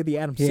 Crazy Nights. He had the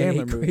Adam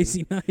Sandler movie.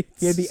 Crazy Nights.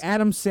 He had the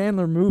Adam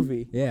Sandler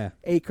movie. Yeah.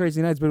 8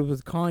 Crazy Nights, but it was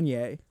with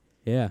Kanye.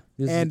 Yeah.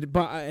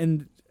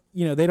 And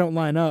you know they don't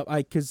line up.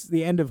 Because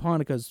the end of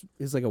Hanukkah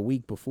is like a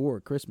week before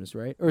Christmas,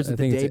 right? Or is it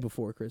the day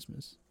before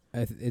Christmas?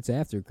 It's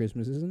after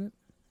Christmas, isn't it?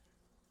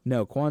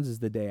 No, Kwanzaa's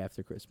the day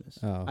after Christmas.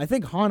 Oh. I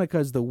think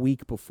Hanukkah's the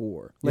week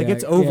before. Like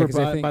it's over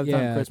by the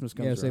time Christmas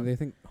comes around. So they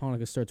think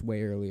Hanukkah starts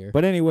way earlier.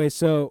 But anyway,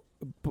 so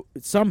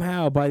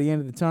somehow by the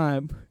end of the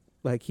time,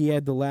 like he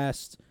had the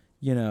last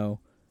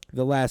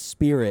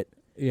spirit.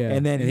 Yeah.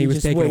 And then he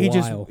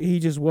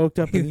just woke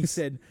up and he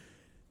said,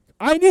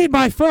 "I need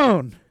my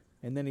phone."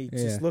 And then he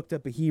just looked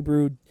up a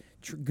Hebrew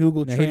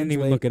Google Translate. He didn't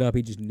even look it up.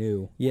 He just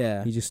knew.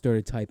 Yeah. He just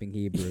started typing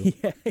Hebrew.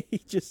 Yeah.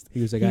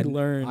 He was like, I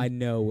learned. I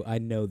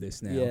know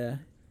this now. Yeah.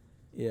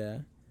 Yeah.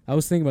 I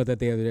was thinking about that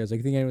the other day. I was like,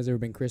 you think anyone's ever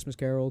been Christmas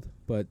caroled?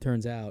 But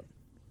turns out,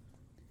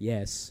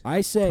 yes.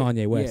 I say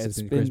Kanye West has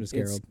been Christmas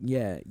caroled.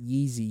 Yeah.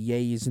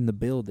 Yeezy is in the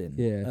building.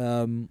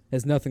 Yeah.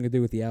 Has nothing to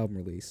do with the album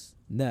release.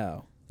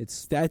 No.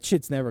 That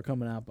shit's never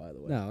coming out, by the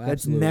way. No, absolutely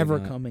that's never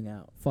not. Coming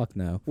out. Fuck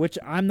no. Which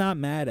I'm not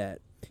mad at.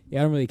 Yeah,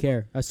 I don't really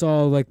care. I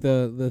saw like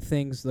the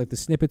things, like the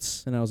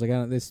snippets, and I was like,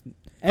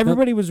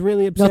 Everybody was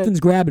really upset. Nothing's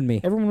grabbing me.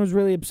 Everyone was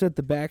really upset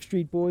the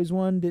Backstreet Boys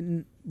one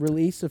didn't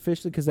release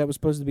officially because that was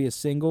supposed to be a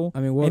single. I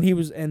mean, what? And he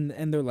was, and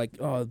they're like,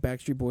 oh, the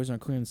Backstreet Boys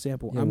aren't clearing the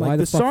sample. Yeah, I'm why like,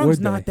 the song's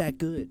not that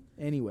good,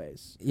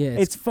 anyways. Yeah,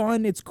 it's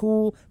fun, it's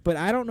cool, but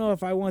I don't know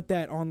if I want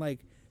that on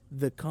like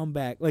the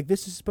comeback. Like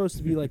this is supposed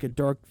to be like a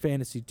dark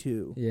fantasy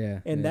too. Yeah,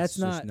 and that's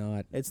not.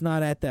 It's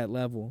not at that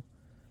level.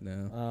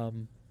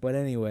 No. But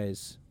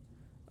anyways,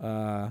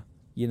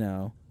 you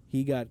know,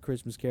 he got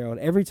Christmas caroled.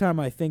 Every time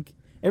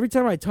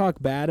I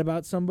talk bad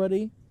about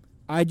somebody,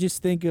 I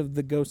just think of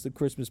the Ghost of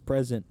Christmas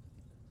Present.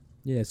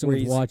 Yeah,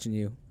 someone's watching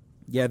you.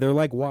 Yeah, they're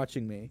like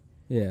watching me.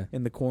 Yeah.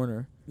 In the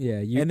corner. Yeah,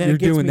 you're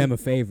doing them a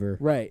favor.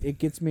 Right. It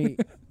gets me.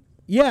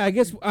 Yeah, I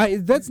guess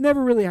that's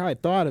never really how I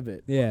thought of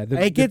it. Yeah,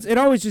 it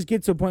always just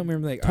gets to a point where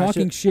I'm like,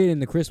 talking shit in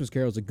the Christmas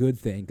Carol is a good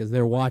thing because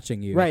they're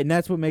watching you. Right, and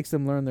that's what makes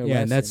them learn their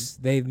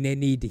lesson. Yeah, and they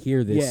need to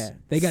hear this. Yeah,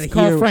 they got to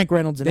call Frank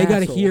Reynolds an asshole.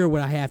 They got to hear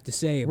what I have to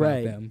say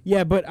about them.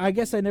 Yeah, but I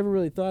guess I never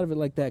really thought of it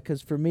like that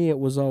because for me it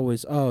was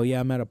always, oh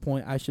yeah, I'm at a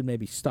point I should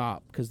maybe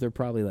stop because they're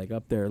probably like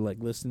up there like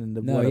listening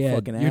to what a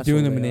fucking asshole you're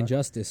doing them an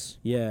injustice.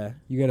 Yeah,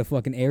 you got to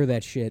fucking air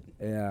that shit.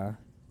 Yeah.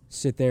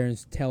 Sit there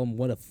and tell them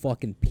what a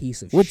fucking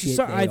piece of shit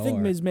they I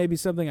think is maybe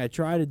something I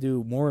try to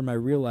do more in my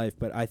real life,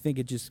 but I think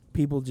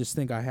people just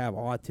think I have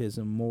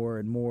autism more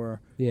and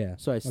more. Yeah.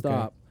 So I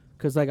stop.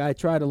 Because like I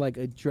try to like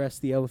address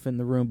the elephant in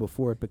the room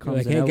before it becomes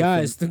like, an hey elephant.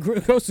 guys, the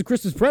Ghost of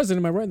Christmas Present,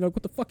 am I right? Like,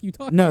 what the fuck are you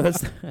talking about? No,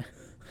 that's not.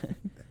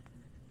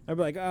 I'd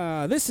be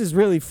like, this is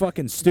really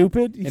fucking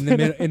stupid. In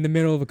the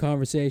middle of a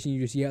conversation,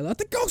 you just yell out,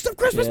 the Ghost of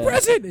Christmas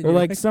Present! Or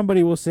like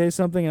somebody will say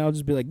something and I'll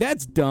just be like,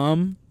 that's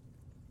dumb.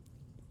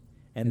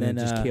 And then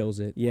it just kills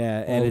it.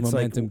 Yeah, all and the it's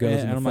momentum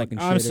goes into I'm fucking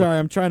like, I'm sorry,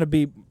 I'm trying to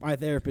be. My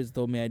therapist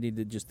told me I need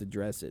to just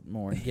address it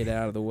more and get it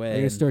out of the way.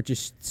 They're gonna start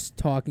just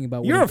talking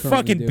about. You're a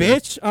fucking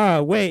bitch.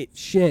 Oh wait,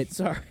 shit.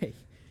 Sorry,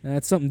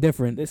 that's something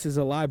different. This is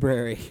a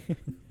library.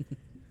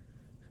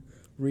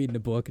 Reading a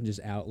book and just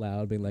out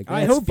loud being like,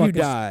 I hope you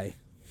die.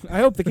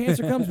 I hope the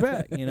cancer comes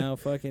back. You know,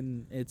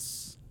 fucking.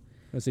 It's.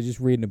 I say just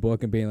reading a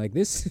book and being like,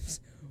 this is.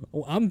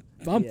 Oh, I'm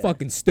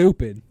fucking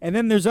stupid. And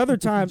then there's other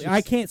times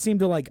I can't seem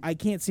to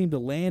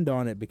land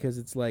on it because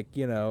it's like,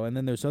 you know, and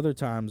then there's other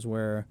times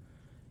where,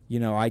 you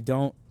know, I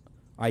don't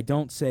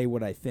say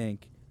what I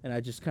think and I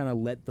just kind of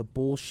let the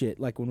bullshit,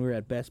 like when we were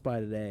at Best Buy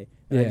today,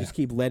 and I just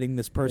keep letting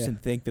this person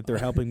think that they're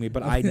helping me,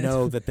 but I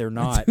know that they're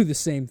not. I do the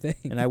same thing.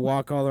 And I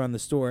walk all around the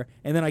store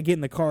and then I get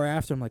in the car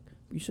after, I'm like,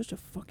 you're such a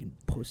fucking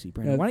pussy,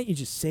 Brandon. Why don't you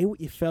just say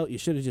what you felt? You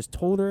should have just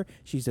told her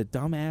she's a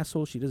dumb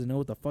asshole. She doesn't know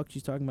what the fuck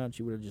she's talking about and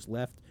she would have just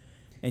left.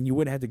 And you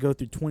wouldn't have to go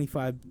through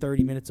 25,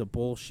 30 minutes of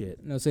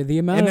bullshit. No, say the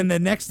amount. And then the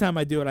next time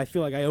I do it, I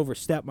feel like I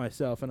overstep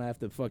myself, and I have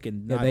to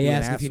fucking. Yeah, they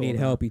ask if you need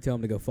help. You tell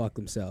them to go fuck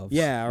themselves.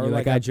 Yeah, or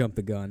like I jumped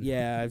the gun.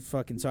 Yeah,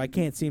 so I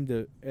can't seem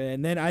to.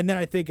 And then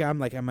I think I'm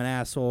an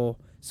asshole.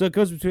 So it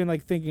goes between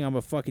like thinking I'm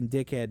a fucking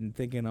dickhead and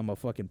thinking I'm a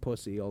fucking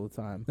pussy all the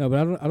time. No, but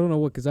I don't know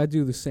what, because I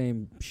do the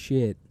same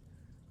shit.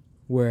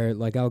 Where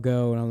like I'll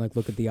go and I'll like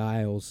look at the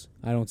aisles.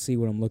 I don't see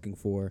what I'm looking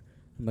for.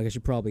 I'm like, I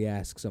should probably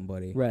ask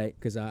somebody. Right.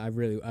 Because I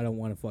don't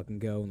want to fucking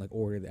go and like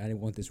order that. I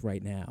didn't want this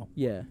right now.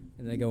 Yeah.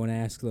 And I go and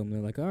ask them.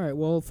 They're like, all right,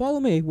 well, follow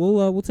me.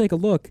 We'll take a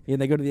look. Yeah,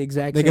 and they go to the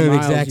exact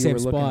same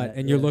spot.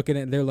 And you're looking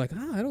at it and they're like,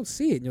 I don't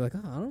see it. And you're like,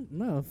 I'm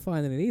not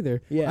finding it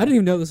either. Yeah. I didn't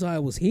even know this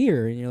aisle was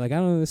here. And you're like, I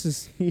don't know, this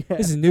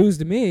is news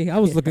to me. I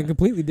was looking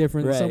completely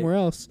different somewhere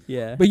else.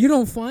 Yeah. But you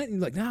don't find it. You're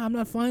like, nah, I'm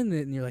not finding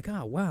it. And you're like,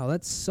 oh, wow,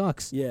 that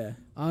sucks. Yeah.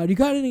 Do you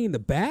got anything in the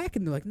back?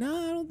 And they're like, no,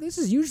 I don't. This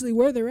is usually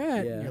where they're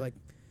at. Yeah. And you're like,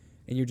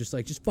 and you're just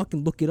like, just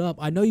fucking look it up.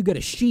 I know you got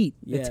a sheet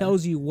that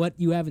tells you what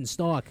you have in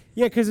stock.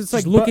 Yeah, because it's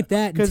just like look at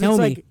that and tell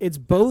me. Like it's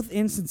both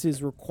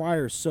instances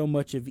require so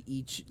much of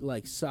each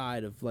like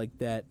side of like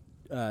that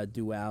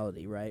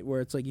duality, right?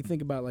 Where it's like you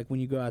think about like when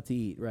you go out to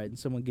eat, right, and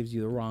someone gives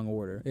you the wrong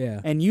order. Yeah.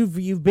 And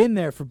you've been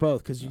there for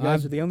both because you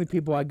guys are the only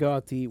people I go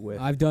out to eat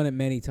with. I've done it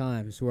many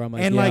times where I'm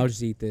like, I'll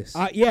just eat this.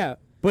 Yeah,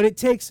 but it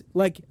takes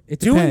like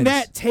doing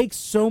that takes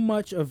so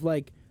much of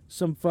like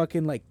some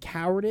fucking like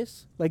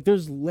cowardice. Like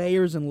there's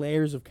layers and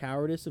layers of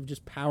cowardice of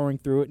just powering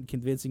through it and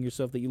convincing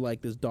yourself that you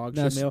like this dog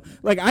shit meal.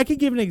 Like I could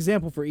give an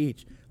example for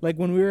each. Like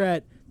when we were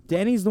at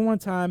Denny's the one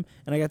time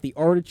and I got the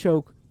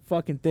artichoke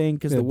fucking thing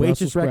because the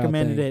waitress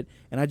recommended it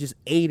and I just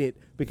ate it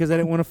because I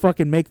didn't want to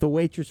fucking make the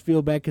waitress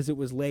feel bad because it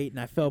was late and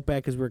I felt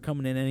bad because we were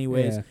coming in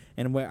anyways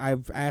and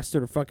I've asked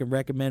her to fucking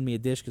recommend me a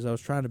dish because I was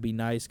trying to be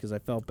nice because I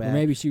felt bad. Or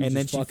maybe she was and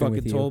then she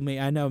fucking told me.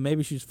 I know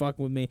maybe she was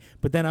fucking with me,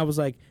 but then I was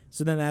like,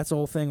 so then that's the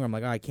whole thing where I'm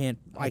like, I can't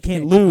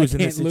lose in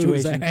this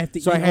situation.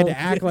 So I had to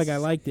act like I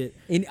liked it.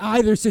 In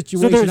either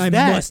situation, I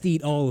must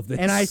eat all of this.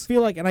 And I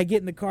feel like, and I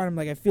get in the car and I'm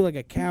like, I feel like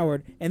a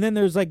coward. And then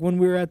there's like when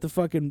we were at the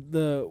fucking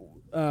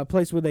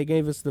place where they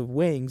gave us the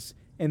wings,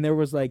 and there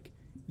was like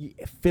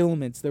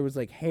filaments, there was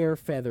like hair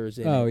feathers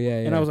in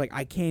it. And I was like,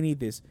 I can't eat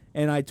this.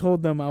 And I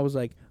told them, I was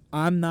like,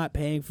 I'm not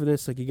paying for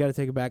this. Like, you got to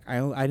take it back. I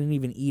didn't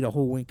even eat a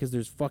whole wing because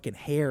there's fucking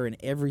hair in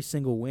every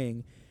single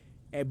wing.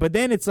 But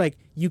then it's like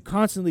you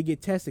constantly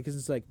get tested because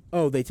it's like,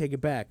 oh, they take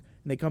it back.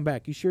 And they come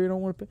back. You sure you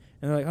don't want to pay?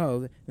 And they're like,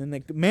 oh. And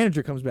then the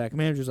manager comes back. The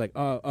manager's like,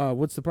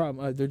 what's the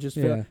problem? They're just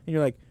and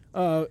you're like,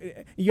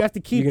 you have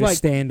to keep like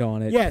stand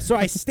on it. Yeah, so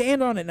I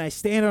stand on it and I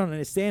stand on it and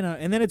I stand on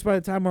it, and then it's by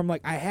the time where I'm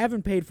like, I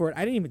haven't paid for it.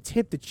 I didn't even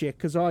tip the chick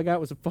because all I got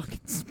was a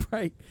fucking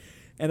Sprite,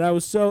 and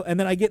and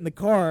then I get in the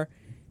car,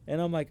 and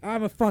I'm like,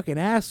 I'm a fucking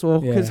asshole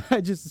because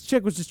the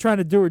chick was just trying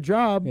to do her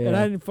job, and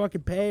I didn't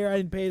fucking pay her. I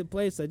didn't pay the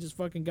place. I just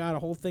fucking got a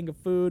whole thing of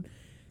food,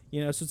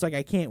 so it's like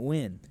I can't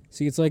win.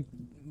 See, it's like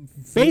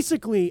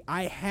basically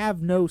I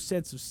have no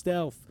sense of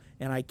stealth,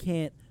 and I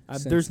can't.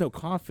 There's no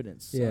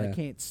confidence. So I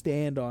can't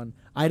stand on.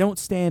 I don't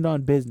stand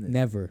on business.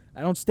 Never.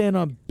 I don't stand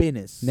on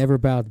business. Never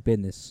about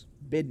business.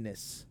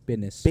 Business.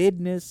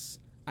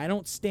 I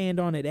don't stand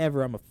on it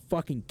ever. I'm a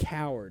fucking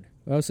coward.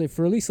 I would say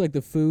for at least like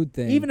the food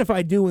thing. Even if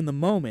I do in the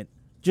moment,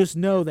 just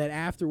know that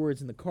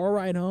afterwards in the car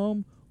ride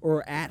home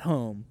or at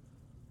home,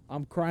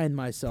 I'm crying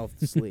myself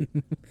to sleep.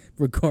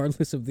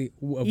 Regardless of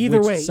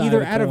either way,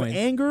 either out of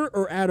anger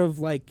or out of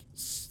like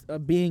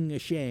being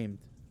ashamed.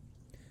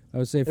 I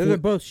would say they're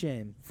both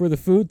shame. For the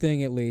food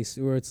thing at least,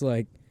 where it's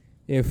like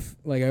if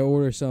like I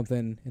order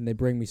something and they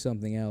bring me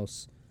something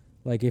else,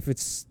 like if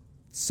it's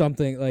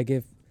something like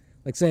if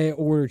like say I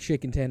order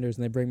chicken tenders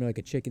and they bring me like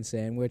a chicken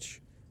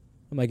sandwich,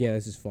 I'm like, yeah,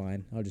 this is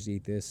fine. I'll just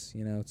eat this.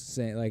 It's the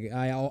same. Like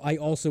I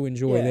also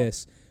enjoy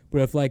this, but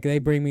if like they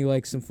bring me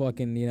like some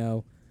fucking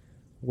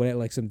what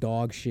like some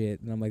dog shit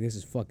and I'm like, this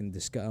is fucking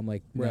disgusting. I'm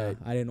like, nah,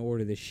 I didn't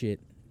order this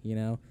shit.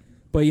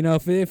 But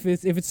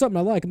if it's something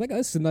I like, I'm like, oh,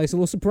 this is a nice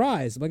little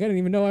surprise. I'm like, I didn't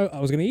even know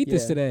I was gonna eat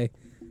this today.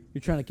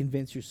 You're trying to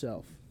convince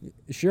yourself.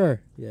 Sure.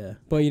 Yeah.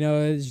 But I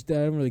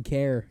don't really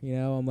care.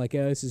 I'm like,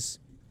 oh, this is.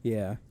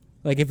 Yeah.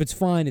 Like if it's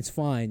fine, it's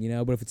fine.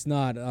 But if it's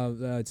not,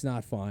 it's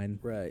not fine.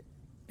 Right.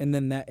 And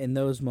then in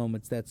those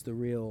moments, that's the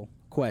real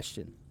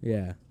question.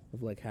 Yeah.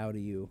 Of like, how do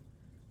you?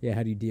 Yeah.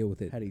 How do you deal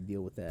with it? How do you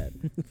deal with that?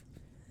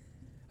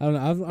 I don't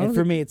know. And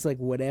for me, it's like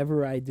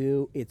whatever I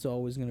do, it's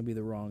always going to be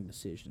the wrong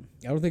decision.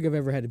 I don't think I've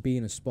ever had to be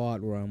in a spot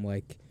where I'm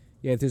like,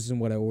 yeah, if this isn't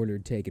what I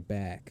ordered, take it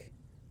back.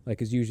 Like,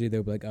 because usually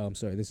they'll be like, oh, I'm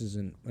sorry, this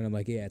isn't. And I'm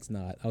like, yeah, it's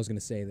not. I was going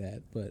to say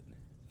that. But,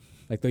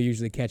 like, they'll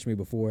usually catch me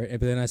before.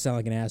 But then I sound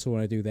like an asshole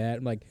when I do that.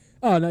 I'm like,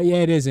 oh, no, yeah,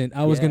 it isn't.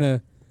 I was going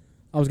to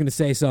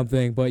say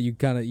something, but you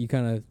kind of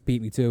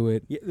beat me to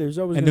it. Yeah, there's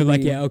always and they're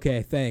like, yeah,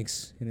 okay,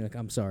 thanks. And you're like,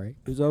 I'm sorry.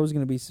 There's always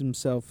going to be some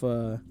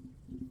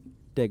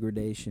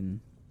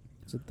self-degradation.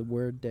 Is it the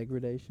word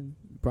degradation?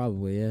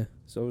 Probably, yeah.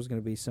 There's always going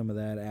to be some of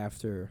that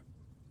after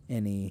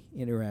any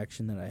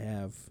interaction that I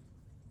have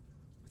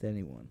with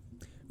anyone.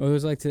 Well, it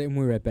was like today when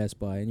we were at Best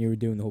Buy and you were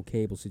doing the whole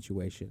cable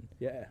situation.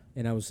 Yeah.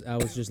 And I was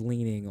just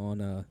leaning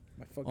on I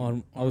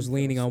was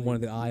leaning on one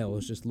of the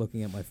aisles just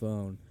looking at my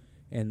phone.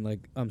 And like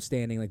I'm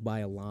standing like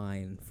by a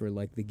line for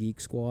like the Geek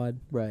Squad.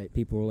 Right.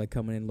 People were like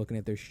coming in looking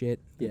at their shit,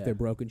 their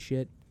broken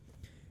shit.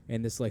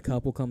 And this like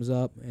couple comes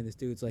up and this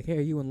dude's like, "Hey,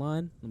 are you in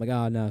line?" I'm like,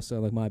 "Oh no," so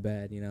like my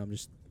bad, I'm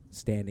just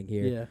standing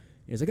here. Yeah.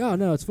 And he's like, "Oh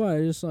no, it's fine.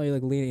 I just saw you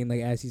like leaning." And like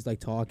as he's like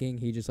talking,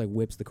 he just like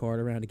whips the cart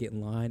around to get in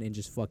line and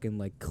just fucking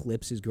like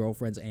clips his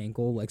girlfriend's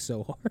ankle like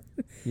so hard.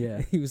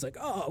 Yeah. He was like,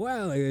 "Oh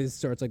wow!" Like it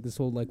starts like this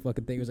whole like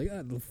fucking thing. He was like,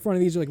 "Oh, the front of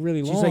these are like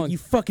really long." She's like, "You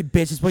fucking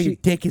bitch! That's why your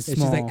dick is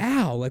small." She's like,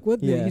 "Ow!" Like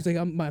what? Yeah. He's like,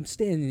 "I'm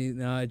standing."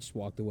 No, I just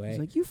walked away. He's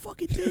like, "You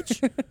fucking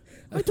bitch!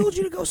 I told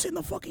you to go sit in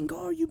the fucking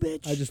car, you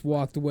bitch." I just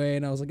walked away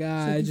and I was like,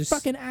 I just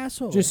fucking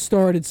asshole. Just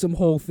started some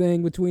whole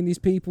thing between these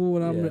people,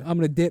 and I'm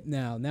gonna dip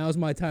now. Now's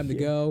my time to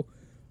go.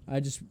 I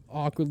just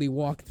awkwardly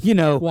walked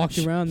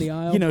around the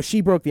aisle.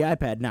 She broke the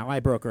iPad. Now I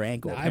broke her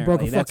ankle. I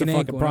broke a That's fucking a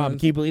ankle. fucking problem.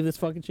 Can you believe this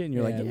fucking shit? And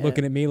you're like,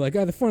 looking at me like,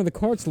 oh, the front of the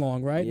cart's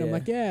long, right? And I'm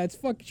like, yeah, it's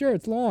fucking sure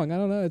it's long. I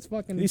don't know, it's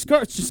fucking. These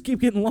carts just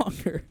keep getting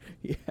longer.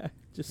 Yeah,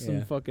 just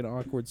some fucking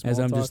awkward small as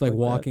I'm talk just like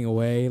walking that.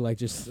 away, like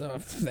just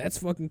that's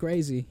fucking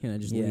crazy, and I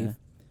just leave.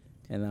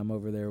 And I'm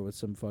over there with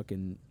some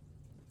fucking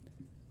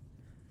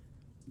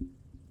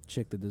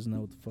chick that doesn't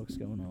know what the fuck's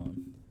going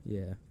on.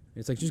 Yeah.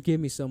 It's like, just give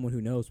me someone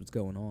who knows what's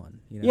going on.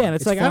 You know? Yeah, and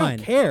it's like, fine. I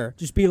don't care.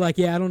 Just be like,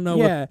 I don't know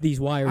what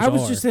these wires are. I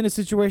was just in a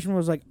situation where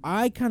I was like,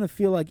 I kind of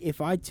feel like if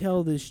I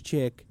tell this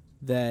chick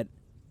that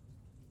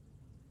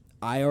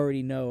I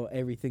already know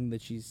everything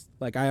that she's...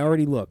 Like, I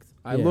already looked.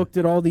 I looked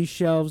at all these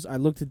shelves. I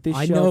looked at this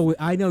shelf.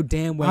 I know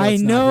damn well I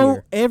it's know not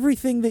here.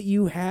 everything that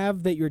you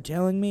have that you're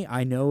telling me.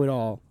 I know it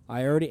all.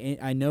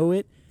 I know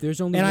it.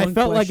 There's only one question. And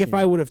I felt like if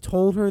I would have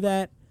told her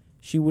that,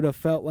 she would have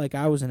felt like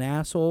I was an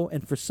asshole,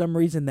 and for some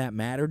reason that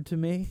mattered to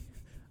me.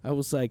 I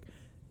was like,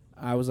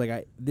 I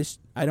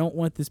don't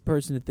want this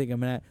person to think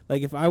I'm an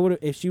like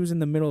if she was in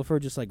the middle of her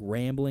just like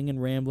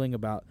rambling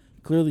about,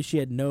 clearly she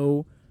had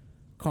no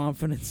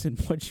confidence in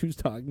what she was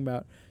talking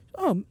about.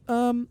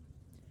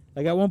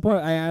 Like at one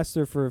point I asked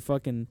her for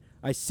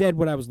I said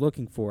what I was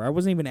looking for. I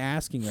wasn't even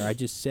asking her. I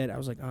just said, I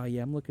was like, oh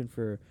yeah, I'm looking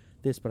for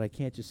this, but I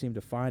can't just seem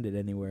to find it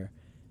anywhere.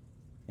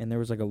 And there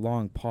was like a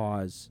long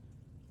pause.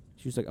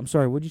 She was like, I'm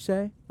sorry, what'd you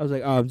say? I was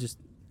like, oh,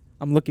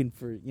 I'm looking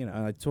for, and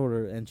I told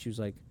her, and she was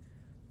like,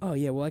 oh,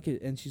 yeah, well, I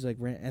could, and she's like,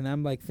 and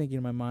I'm like thinking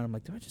in my mind, I'm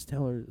like, do I just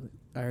tell her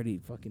I already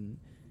fucking,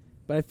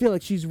 but I feel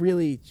like she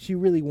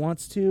really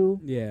wants to.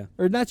 Yeah.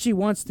 Or not she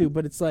wants to,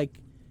 but it's like,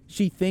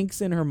 she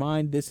thinks in her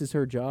mind this is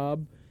her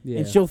job, yeah.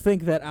 And she'll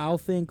think that I'll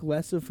think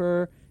less of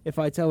her if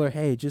I tell her,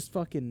 hey, just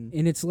fucking.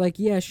 And it's like,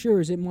 yeah, sure,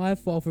 is it my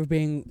fault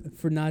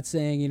for not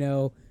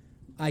saying,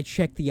 I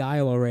checked the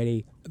aisle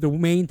already. The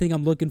main thing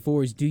I'm looking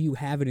for is, do you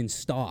have it in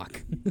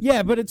stock?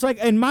 Yeah, but it's like,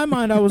 in my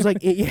mind, I was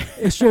like,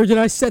 sure, did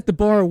I set the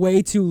bar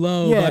way too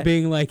low by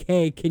being like,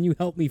 hey, can you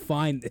help me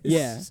find this?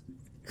 Yeah.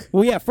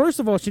 Well, yeah, first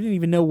of all, she didn't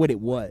even know what it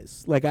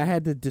was. Like, I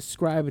had to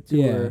describe it to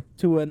her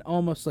to an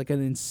almost like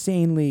an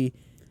insanely...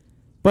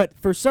 But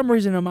for some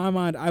reason, in my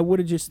mind, I would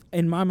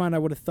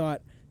have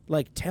thought,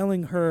 like,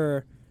 telling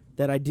her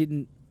that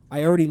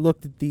I already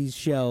looked at these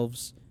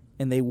shelves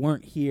and they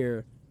weren't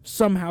here,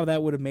 somehow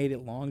that would have made it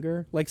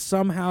longer. Like,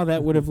 somehow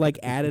that would have, like,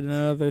 added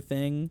another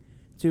thing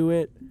to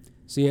it.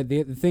 So, yeah,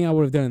 the thing I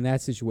would have done in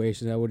that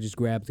situation, I would have just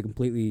grabbed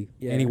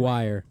any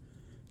wire,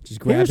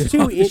 just grabbed it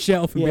off the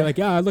shelf and be like,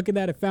 look at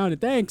that, I found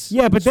it, thanks.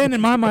 Yeah, but then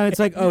in my mind, it's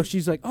like, oh,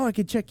 she's like, oh, I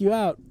can check you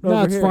out.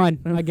 No, it's fine.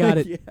 I got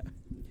it. Yeah.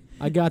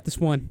 I got this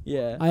one.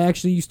 Yeah. I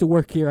actually used to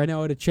work here. I know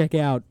how to check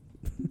out.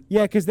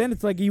 Yeah, because then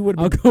it's like you would.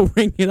 I'll go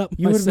ring it up.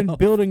 You would have been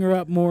building her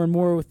up more and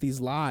more with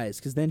these lies,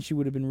 because then she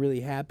would have been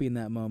really happy in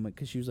that moment,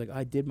 because she was like,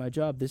 "I did my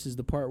job. This is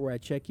the part where I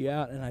check you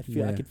out, and I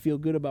could feel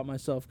good about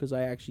myself because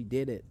I actually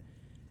did it."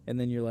 And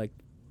then you're like,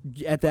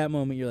 at that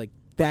moment, you're like,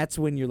 that's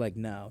when you're like,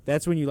 no.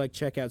 That's when you like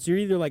check out. So you're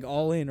either like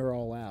all in or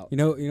all out.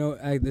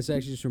 This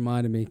actually just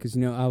reminded me, because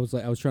I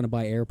was trying to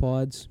buy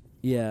AirPods.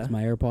 Yeah.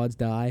 My AirPods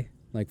die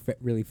like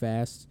really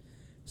fast.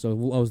 So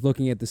I was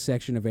looking at the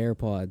section of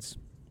AirPods,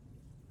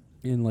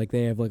 and like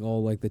they have like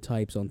all like the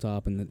types on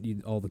top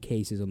and all the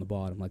cases on the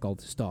bottom, like all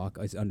the stock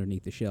is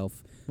underneath the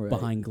shelf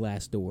behind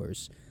glass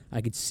doors.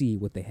 I could see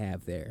what they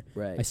have there.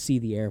 Right. I see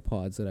the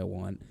AirPods that I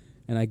want,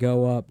 and I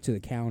go up to the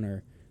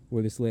counter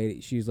where this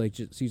lady, she's like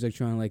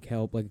trying to like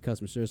help like a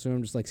customer service. So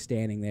I'm just like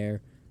standing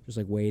there, just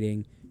like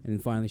waiting, and then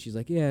finally she's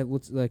like, "Yeah,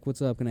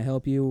 what's up? Can I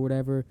help you or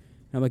whatever?"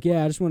 And I'm like,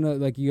 "Yeah, I just want to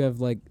like you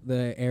have like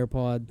the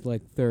AirPod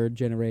like 3rd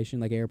generation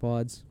like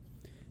AirPods."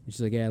 And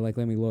she's like, yeah, like,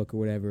 let me look or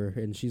whatever.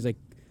 And she's like,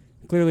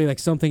 clearly, like,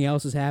 something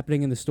else is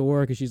happening in the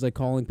store, because she's, like,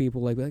 calling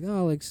people, like,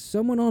 oh, like,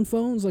 someone on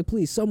phones? Like,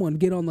 please, someone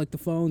get on, like, the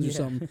phones or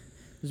something.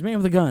 There's a man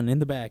with a gun in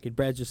the back, and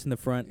Brad's just in the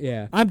front.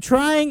 Yeah. I'm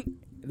trying.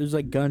 There's,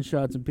 like,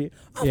 gunshots and people.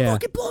 I'll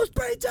fucking blow his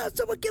brains out.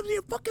 Someone gives me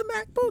a fucking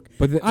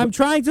MacBook. I'm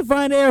trying to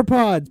find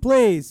AirPods,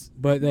 please.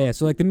 But, yeah,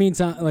 so, like, the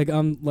meantime, like,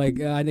 I'm, like,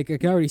 I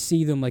can already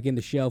see them, like, in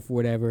the shelf or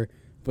whatever.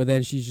 But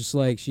then she's just,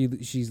 like,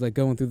 she's, like,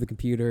 going through the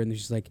computer, and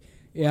she's like,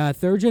 yeah,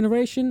 3rd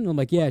generation? And I'm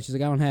like, yeah. She's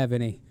like, I don't have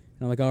any.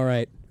 And I'm like, all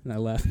right. And I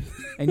left.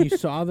 And you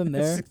saw them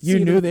there?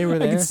 You knew they were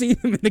there? I could see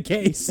them in the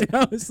case. And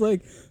I was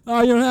like,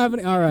 oh, you don't have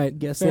any? All right.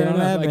 Guess they don't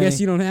have any. I guess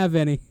you don't have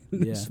any.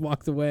 And just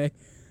walked away.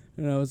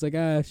 And I was like,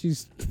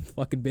 she's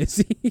fucking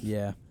busy.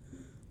 Yeah.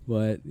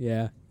 But,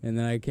 yeah. And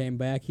then I came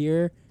back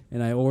here,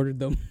 and I ordered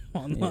them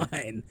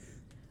online.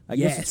 I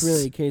guess it's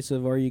really a case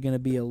of, are you going to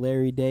be a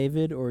Larry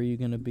David, or are you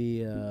going to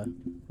be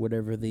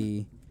whatever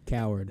the...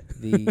 Coward.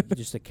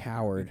 Just a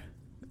coward.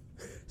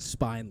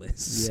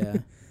 Spineless. Yeah.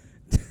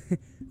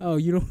 Oh,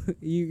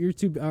 you're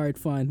too... All right,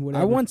 fine,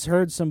 whatever. I once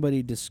heard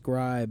somebody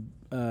describe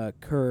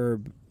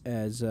Curb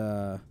as,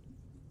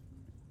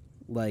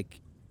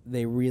 like,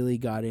 they really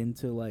got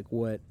into, like,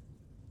 what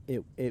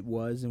it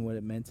was and what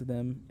it meant to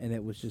them, and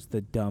it was just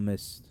the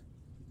dumbest...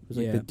 It was,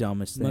 like, the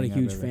dumbest thing. I'm not a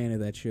huge fan of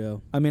that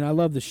show. I mean, I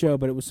love the show,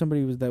 but it was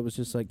somebody that was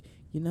just like,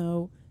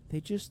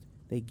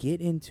 they get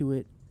into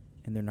it,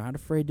 and they're not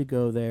afraid to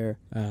go there.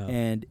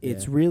 And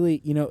it's really,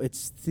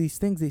 it's these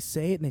things, they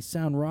say it and they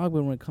sound wrong,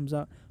 but when it comes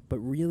out, but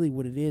really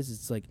what it is,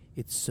 it's like,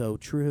 it's so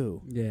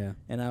true. Yeah.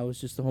 And I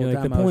was just the whole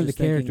time, the point of the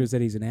character is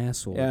that he's an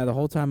asshole. Yeah, the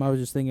whole time I was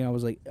just thinking, I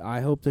was like, I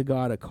hope to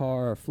God a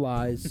car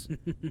flies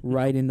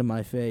right into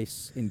my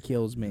face and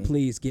kills me.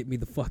 Please get me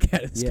the fuck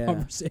out of this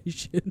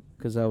conversation.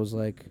 Because I was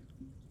like,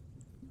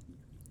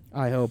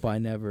 I hope I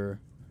never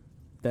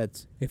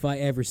If I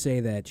ever say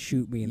that,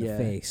 shoot me in the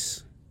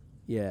face.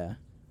 Yeah.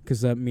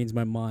 Because that means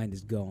my mind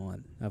is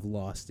gone. I've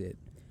lost it.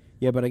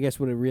 Yeah, but I guess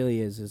what it really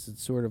is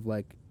it's sort of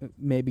like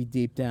maybe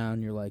deep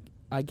down you're like,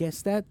 I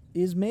guess that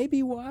is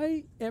maybe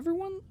why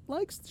everyone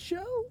likes the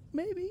show,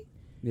 maybe.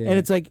 Yeah. And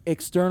it's like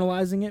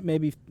externalizing it,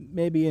 maybe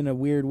in a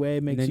weird way,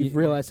 makes you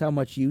realize how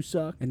much you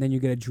suck. And then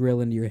you're going to drill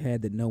into your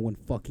head that no one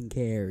fucking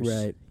cares.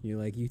 Right. You're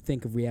like, you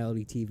think of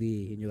reality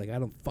TV, and you're like,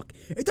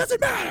 it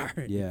doesn't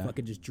matter! Yeah. You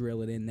fucking just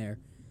drill it in there.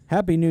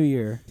 Happy New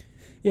Year.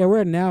 Yeah, we're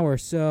at an hour,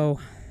 so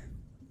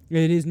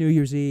it is New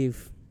Year's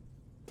Eve.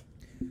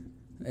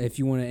 If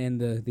you want to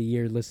end the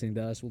year listening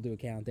to us, we'll do a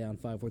countdown.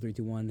 5, 4, 3,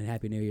 2, 1, and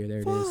Happy New Year. There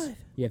it is.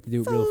 You have to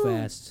do it real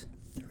fast.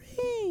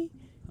 3,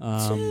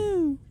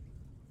 2,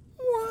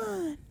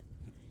 1.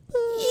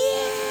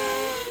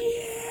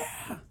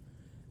 Yeah.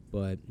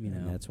 But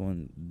and that's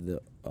when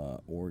the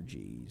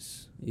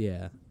orgies.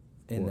 Yeah.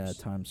 In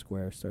Times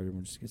Square started.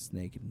 We just gets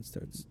naked and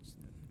starts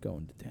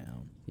going to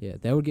town. Yeah,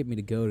 that would get me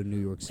to go to New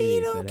York City.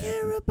 We don't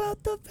care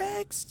about the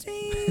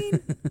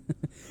vaccine.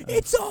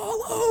 It's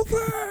all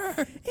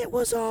over. It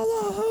was all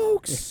a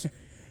hoax.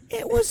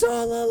 It was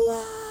all a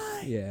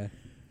lie. Yeah.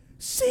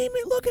 See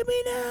me, look at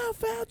me now,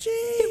 Fauci.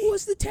 It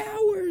was the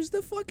towers,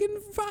 the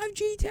fucking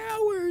 5G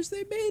towers.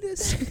 They made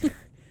us.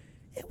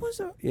 It was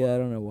a... Yeah, I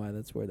don't know why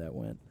that's where that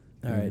went.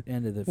 All right,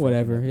 end of the...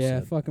 Whatever,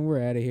 yeah, fucking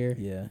we're out of here.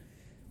 Yeah.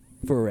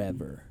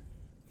 Forever.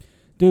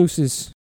 Deuces.